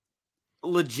am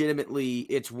legitimately,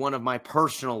 it's one of my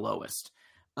personal lowest.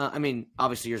 I mean,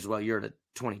 obviously yours as well. You're at a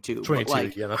 22. 22, but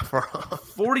like, yeah.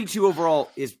 42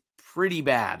 overall is pretty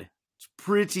bad. It's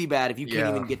pretty bad if you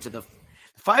can't even get to the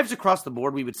 5s across the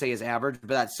board. We would say is average, but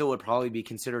that still would probably be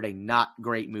considered a not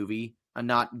great movie, a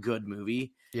not good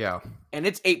movie. Yeah, and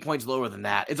it's 8 points lower than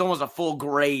that. It's almost a full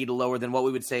grade lower than what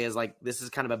we would say is like this is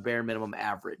kind of a bare minimum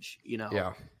average. You know.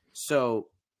 Yeah. So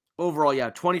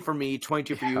overall, 20 for me,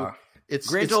 22 for you.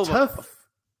 It's tough.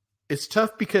 It's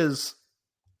tough because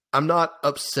I'm not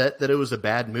upset that it was a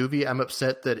bad movie. I'm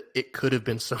upset that it could have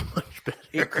been so much better.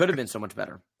 It could have been so much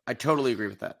better. I totally agree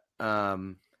with that.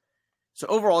 So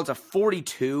overall, it's a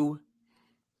 42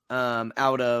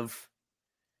 out of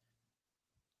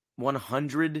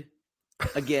 100.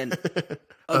 Again,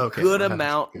 a good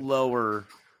amount lower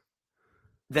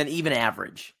than even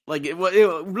average. Like it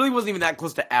really wasn't even that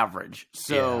close to average.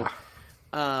 So,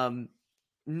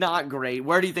 not great.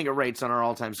 Where do you think it rates on our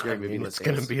all-time scary movie list? It's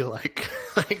going to be like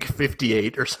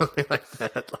 58 or something like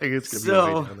that. Like it's going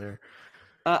to be way down there.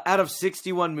 Out of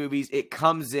 61 movies, it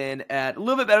comes in at a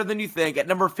little bit better than you think at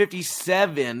number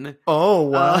 57. Oh,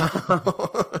 wow.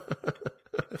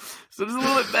 So it's a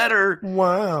little bit better.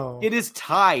 Wow. It is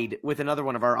tied with another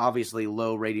one of our obviously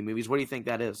low rating movies. What do you think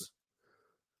that is?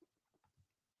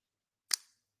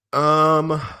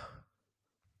 Blair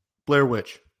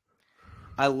Witch.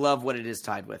 I love what it is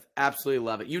tied with. Absolutely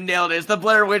love it. You nailed it. It's the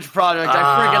Blair Witch Project. I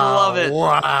freaking love it.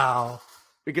 Wow.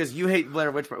 Because you hate Blair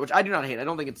Witch Project, which I do not hate. I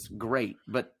don't think it's great,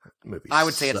 but I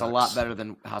would say it's a lot better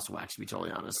than House of Wax, to be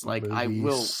totally honest. Like, I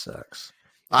will. Sucks.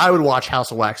 I would watch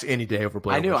House of Wax any day over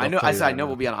Blair Witch. I know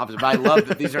we'll be on opposite, but I love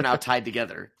that these are now tied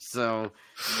together. So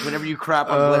whenever you crap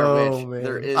on Blair Witch, man.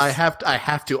 there is. I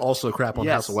have to also crap on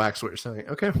House of Wax. What you're saying?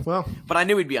 Okay, well. But I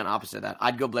knew we'd be on opposite of that.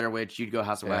 I'd go Blair Witch. You'd go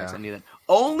House of Wax. I knew that.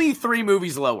 Only 3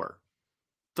 movies lower.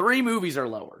 3 movies are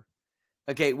lower.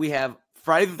 Okay, we have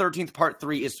Friday the 13th Part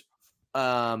 3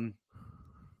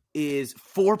 is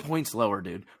 4 points lower,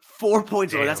 dude. 4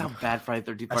 points lower. That's how bad Friday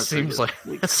the 13th Part 3 is.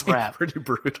 That seems pretty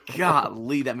brutal.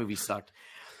 Golly, that movie sucked.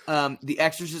 The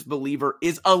Exorcist Believer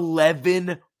is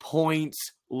 11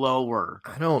 points lower.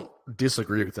 I don't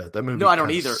disagree with that. That movie. No, I don't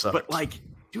either. Sucked. But like,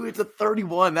 Dude, it's a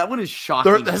 31. That one is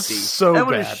shocking. That's to see. so that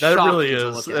bad. That really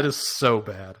is. That is so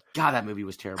bad. God, that movie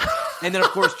was terrible. And then, of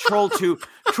course, Troll 2.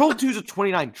 Troll 2 is a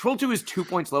 29. Troll 2 is 2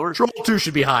 points lower. Troll 2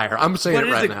 should be higher. I'm saying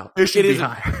it right now. It should be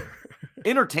higher.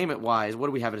 Entertainment-wise, what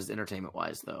do we have it as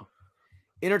entertainment-wise, though?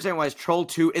 Entertainment-wise, Troll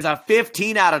 2 is a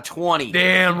 15 out of 20.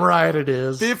 Damn right it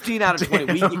is. 15 out of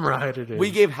 20. Damn right it is.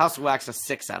 We gave House of Wax a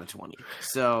 6 out of 20.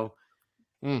 So...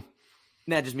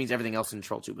 that just means everything else in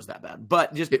Troll 2 was that bad.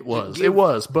 But just it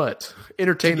was, but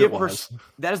entertainment-wise.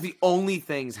 That is the only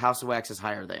things House of Wax is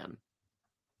higher than.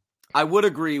 I would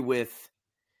agree with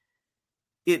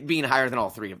it being higher than all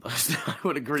three of those. I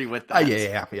would agree with that.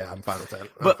 Yeah, I'm fine with that.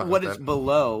 But what is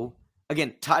below,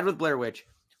 again, tied with Blair Witch,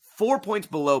 4 points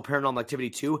below Paranormal Activity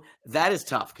 2, that is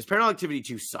tough, because Paranormal Activity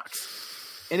 2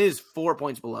 sucks. And it is 4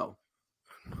 points below.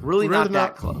 Really not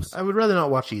that close. I would rather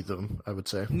not watch either of them, I would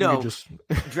say. No.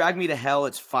 Drag Me to Hell,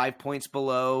 it's 5 points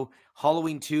below.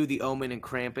 Halloween 2, The Omen, and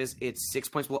Krampus, it's 6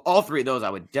 points below. All three of those I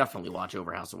would definitely watch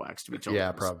over House of Wax, to be totally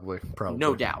honest. Probably.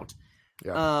 No doubt.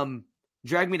 Yeah.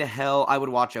 Drag Me to Hell, I would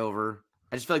watch over.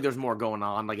 I just feel like there's more going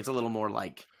on. Like, it's a little more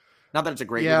like... Not that it's a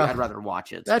great movie, I'd rather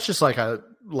watch it. That's just like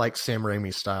Sam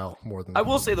Raimi's style more than... I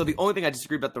will say, though, the only thing I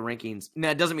disagree about the rankings...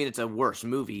 Now, it doesn't mean it's a worse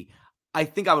movie. I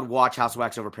think I would watch House of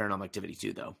Wax over Paranormal Activity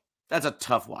 2, though. That's a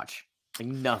tough watch. Like,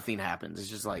 nothing happens. It's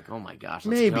just like, oh my gosh,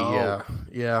 let's go.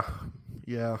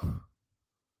 Yeah.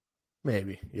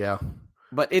 Maybe, yeah.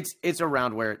 But it's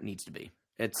around where it needs to be.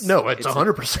 It's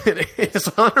 100%. It's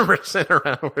 100%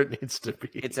 around where it needs to be.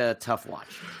 It's a tough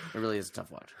watch. It really is a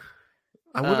tough watch.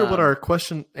 I wonder what our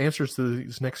answers to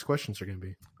these next questions are going to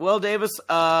be. Well, Davis,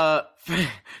 2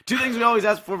 things we always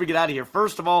ask before we get out of here.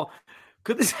 First of all,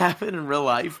 could this happen in real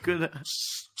life?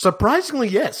 Surprisingly,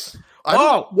 yes.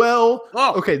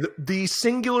 Okay, the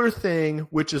singular thing,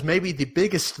 which is maybe the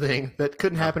biggest thing that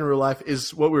couldn't happen in real life,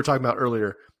 is what we were talking about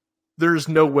earlier. There's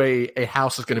no way a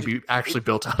house is going to be actually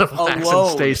built out of wax and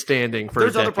stay standing for a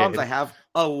decade. There's other problems I have.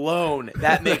 Alone.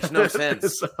 That makes no sense.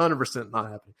 It's 100%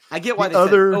 not happening. I get why they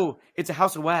said, it's a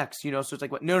House of Wax, so it's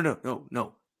like, what?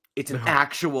 No. It's an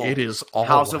actual it is all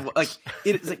house wax. of, like,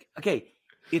 it's like, okay,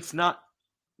 it's not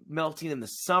melting in the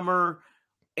summer.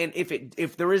 And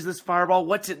if there is this fireball,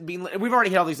 what's it being? We've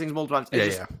already hit all these things multiple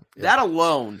times. That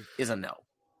alone is a no.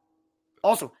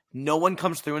 Also, no one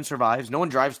comes through and survives. No one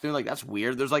drives through. Like, that's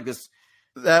weird. There's like this.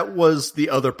 That was the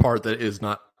other part that is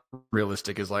not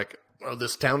realistic. Is like,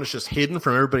 this town is just hidden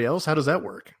from everybody else. How does that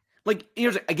work? Like,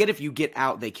 I get if you get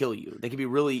out, they kill you. They can be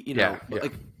really,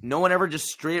 like, no one ever just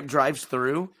straight up drives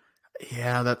through.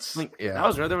 Yeah, that's like, that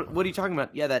was what are you talking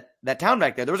about? Yeah, that town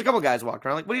back there. There was a couple guys walking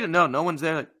around. Like, what do you know? No one's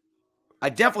there. Like, I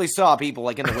definitely saw people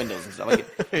like in the windows and stuff.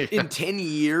 Like in 10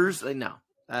 years, like, no,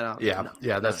 I don't.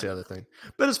 Yeah, that's the other thing.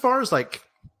 But as far as like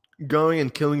going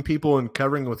and killing people and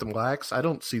covering with wax, I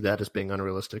don't see that as being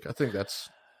unrealistic. I think that's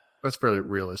fairly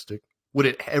realistic. Would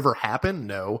it ever happen?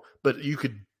 No, but you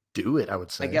could do it. I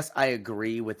would say. I guess I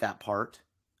agree with that part,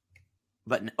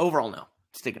 but overall, no.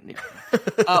 Sticking.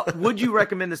 Would you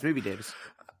recommend this movie, Davis?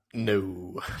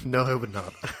 No, I would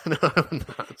not. No, I would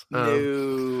not.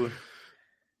 No.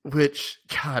 Which,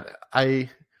 God, I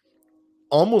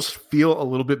almost feel a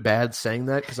little bit bad saying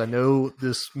that because I know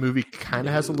this movie kind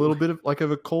of has a little bit of like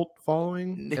of a cult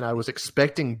following, and I was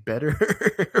expecting better.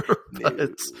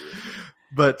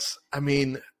 But I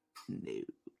mean,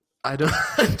 I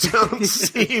don't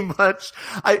see much.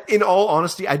 In all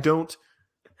honesty, I don't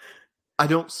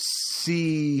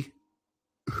see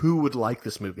who would like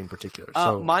this movie in particular.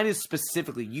 So mine is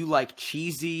specifically you like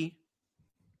cheesy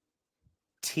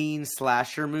teen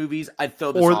slasher movies. I'd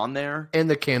throw this on there. And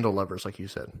the candle lovers, like you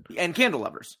said. And candle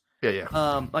lovers.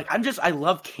 Yeah. Like I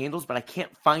love candles, but I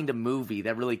can't find a movie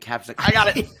that really captures like I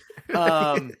got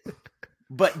it.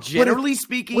 But generally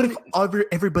speaking, what if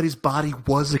everybody's body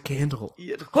was a candle?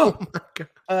 Yeah. Oh my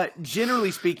God.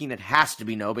 Generally speaking, it has to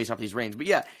be no based off these ratings. But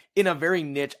yeah, in a very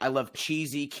niche, I love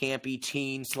cheesy, campy,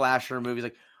 teen slasher movies.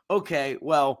 Like, okay,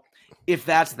 well, if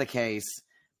that's the case,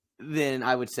 then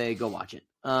I would say go watch it.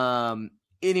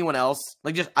 Anyone else?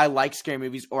 Like, just I like scary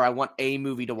movies, or I want a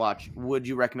movie to watch. Would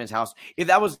you recommend House? If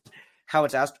that was how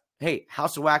it's asked, hey,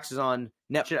 House of Wax is on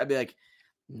Netflix, I'd be like,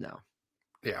 no.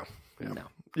 Yeah. No.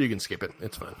 You can skip it.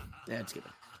 It's fine. Yeah, skip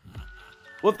it.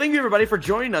 Well, thank you, everybody, for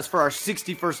joining us for our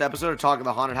 61st episode of Talk of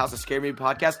the Haunted House, a Scary Movie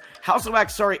podcast. House of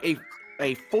Wax,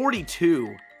 a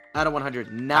 42 out of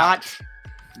 100. Not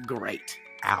great.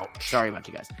 Ouch. Sorry about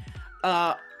you guys.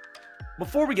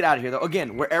 Before we get out of here, though,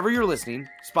 again, wherever you're listening,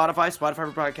 Spotify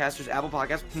for podcasters, Apple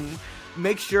Podcasts,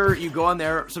 make sure you go on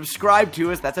there, subscribe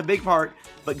to us. That's a big part.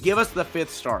 But give us the 5th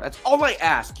star. That's all I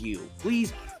ask you.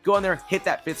 Please go on there, hit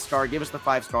that 5th star, give us the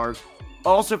 5 stars.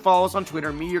 Also follow us on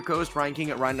Twitter, me, your co-host, Ryan King,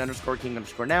 at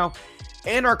Ryan_King_now,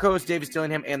 and our co-host, Davis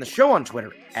Dillingham, and the show on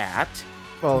Twitter at...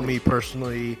 Follow me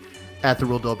personally at The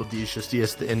Real Double D's, just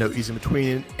DS, the end, no E's in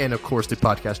between, and of course the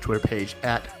podcast Twitter page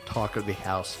at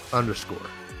 @TalkOfTheHouse_.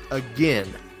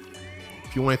 Again,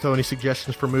 if you want to throw any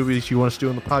suggestions for movies you want us to do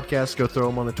on the podcast, go throw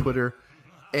them on the Twitter,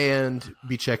 and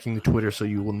be checking the Twitter so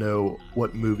you will know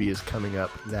what movie is coming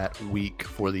up that week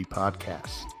for the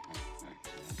podcast.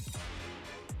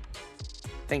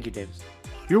 Thank you, Davis.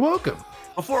 You're welcome.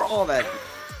 Before all that,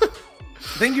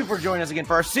 thank you for joining us again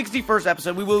for our 61st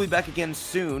episode. We will be back again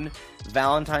soon.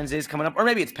 Valentine's Day is coming up, or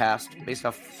maybe it's past, based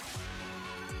off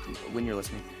when you're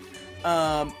listening.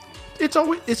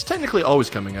 It's technically always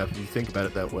coming up if you think about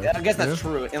it that way. I guess that's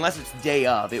true, unless it's day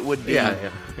of. It would be. Yeah.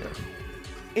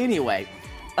 Anyway,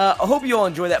 I hope you all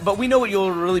enjoy that, but we know what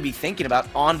you'll really be thinking about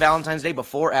on Valentine's Day,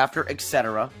 before, after,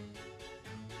 etc.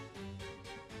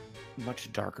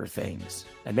 Much darker things.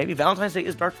 And maybe Valentine's Day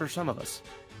is dark for some of us.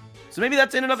 So maybe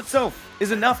that's in and of itself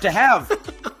is enough to have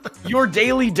your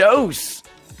daily dose.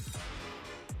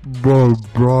 I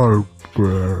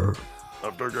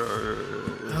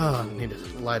need to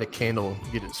light a candle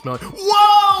and get it smelling.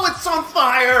 Whoa, it's on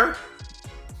fire!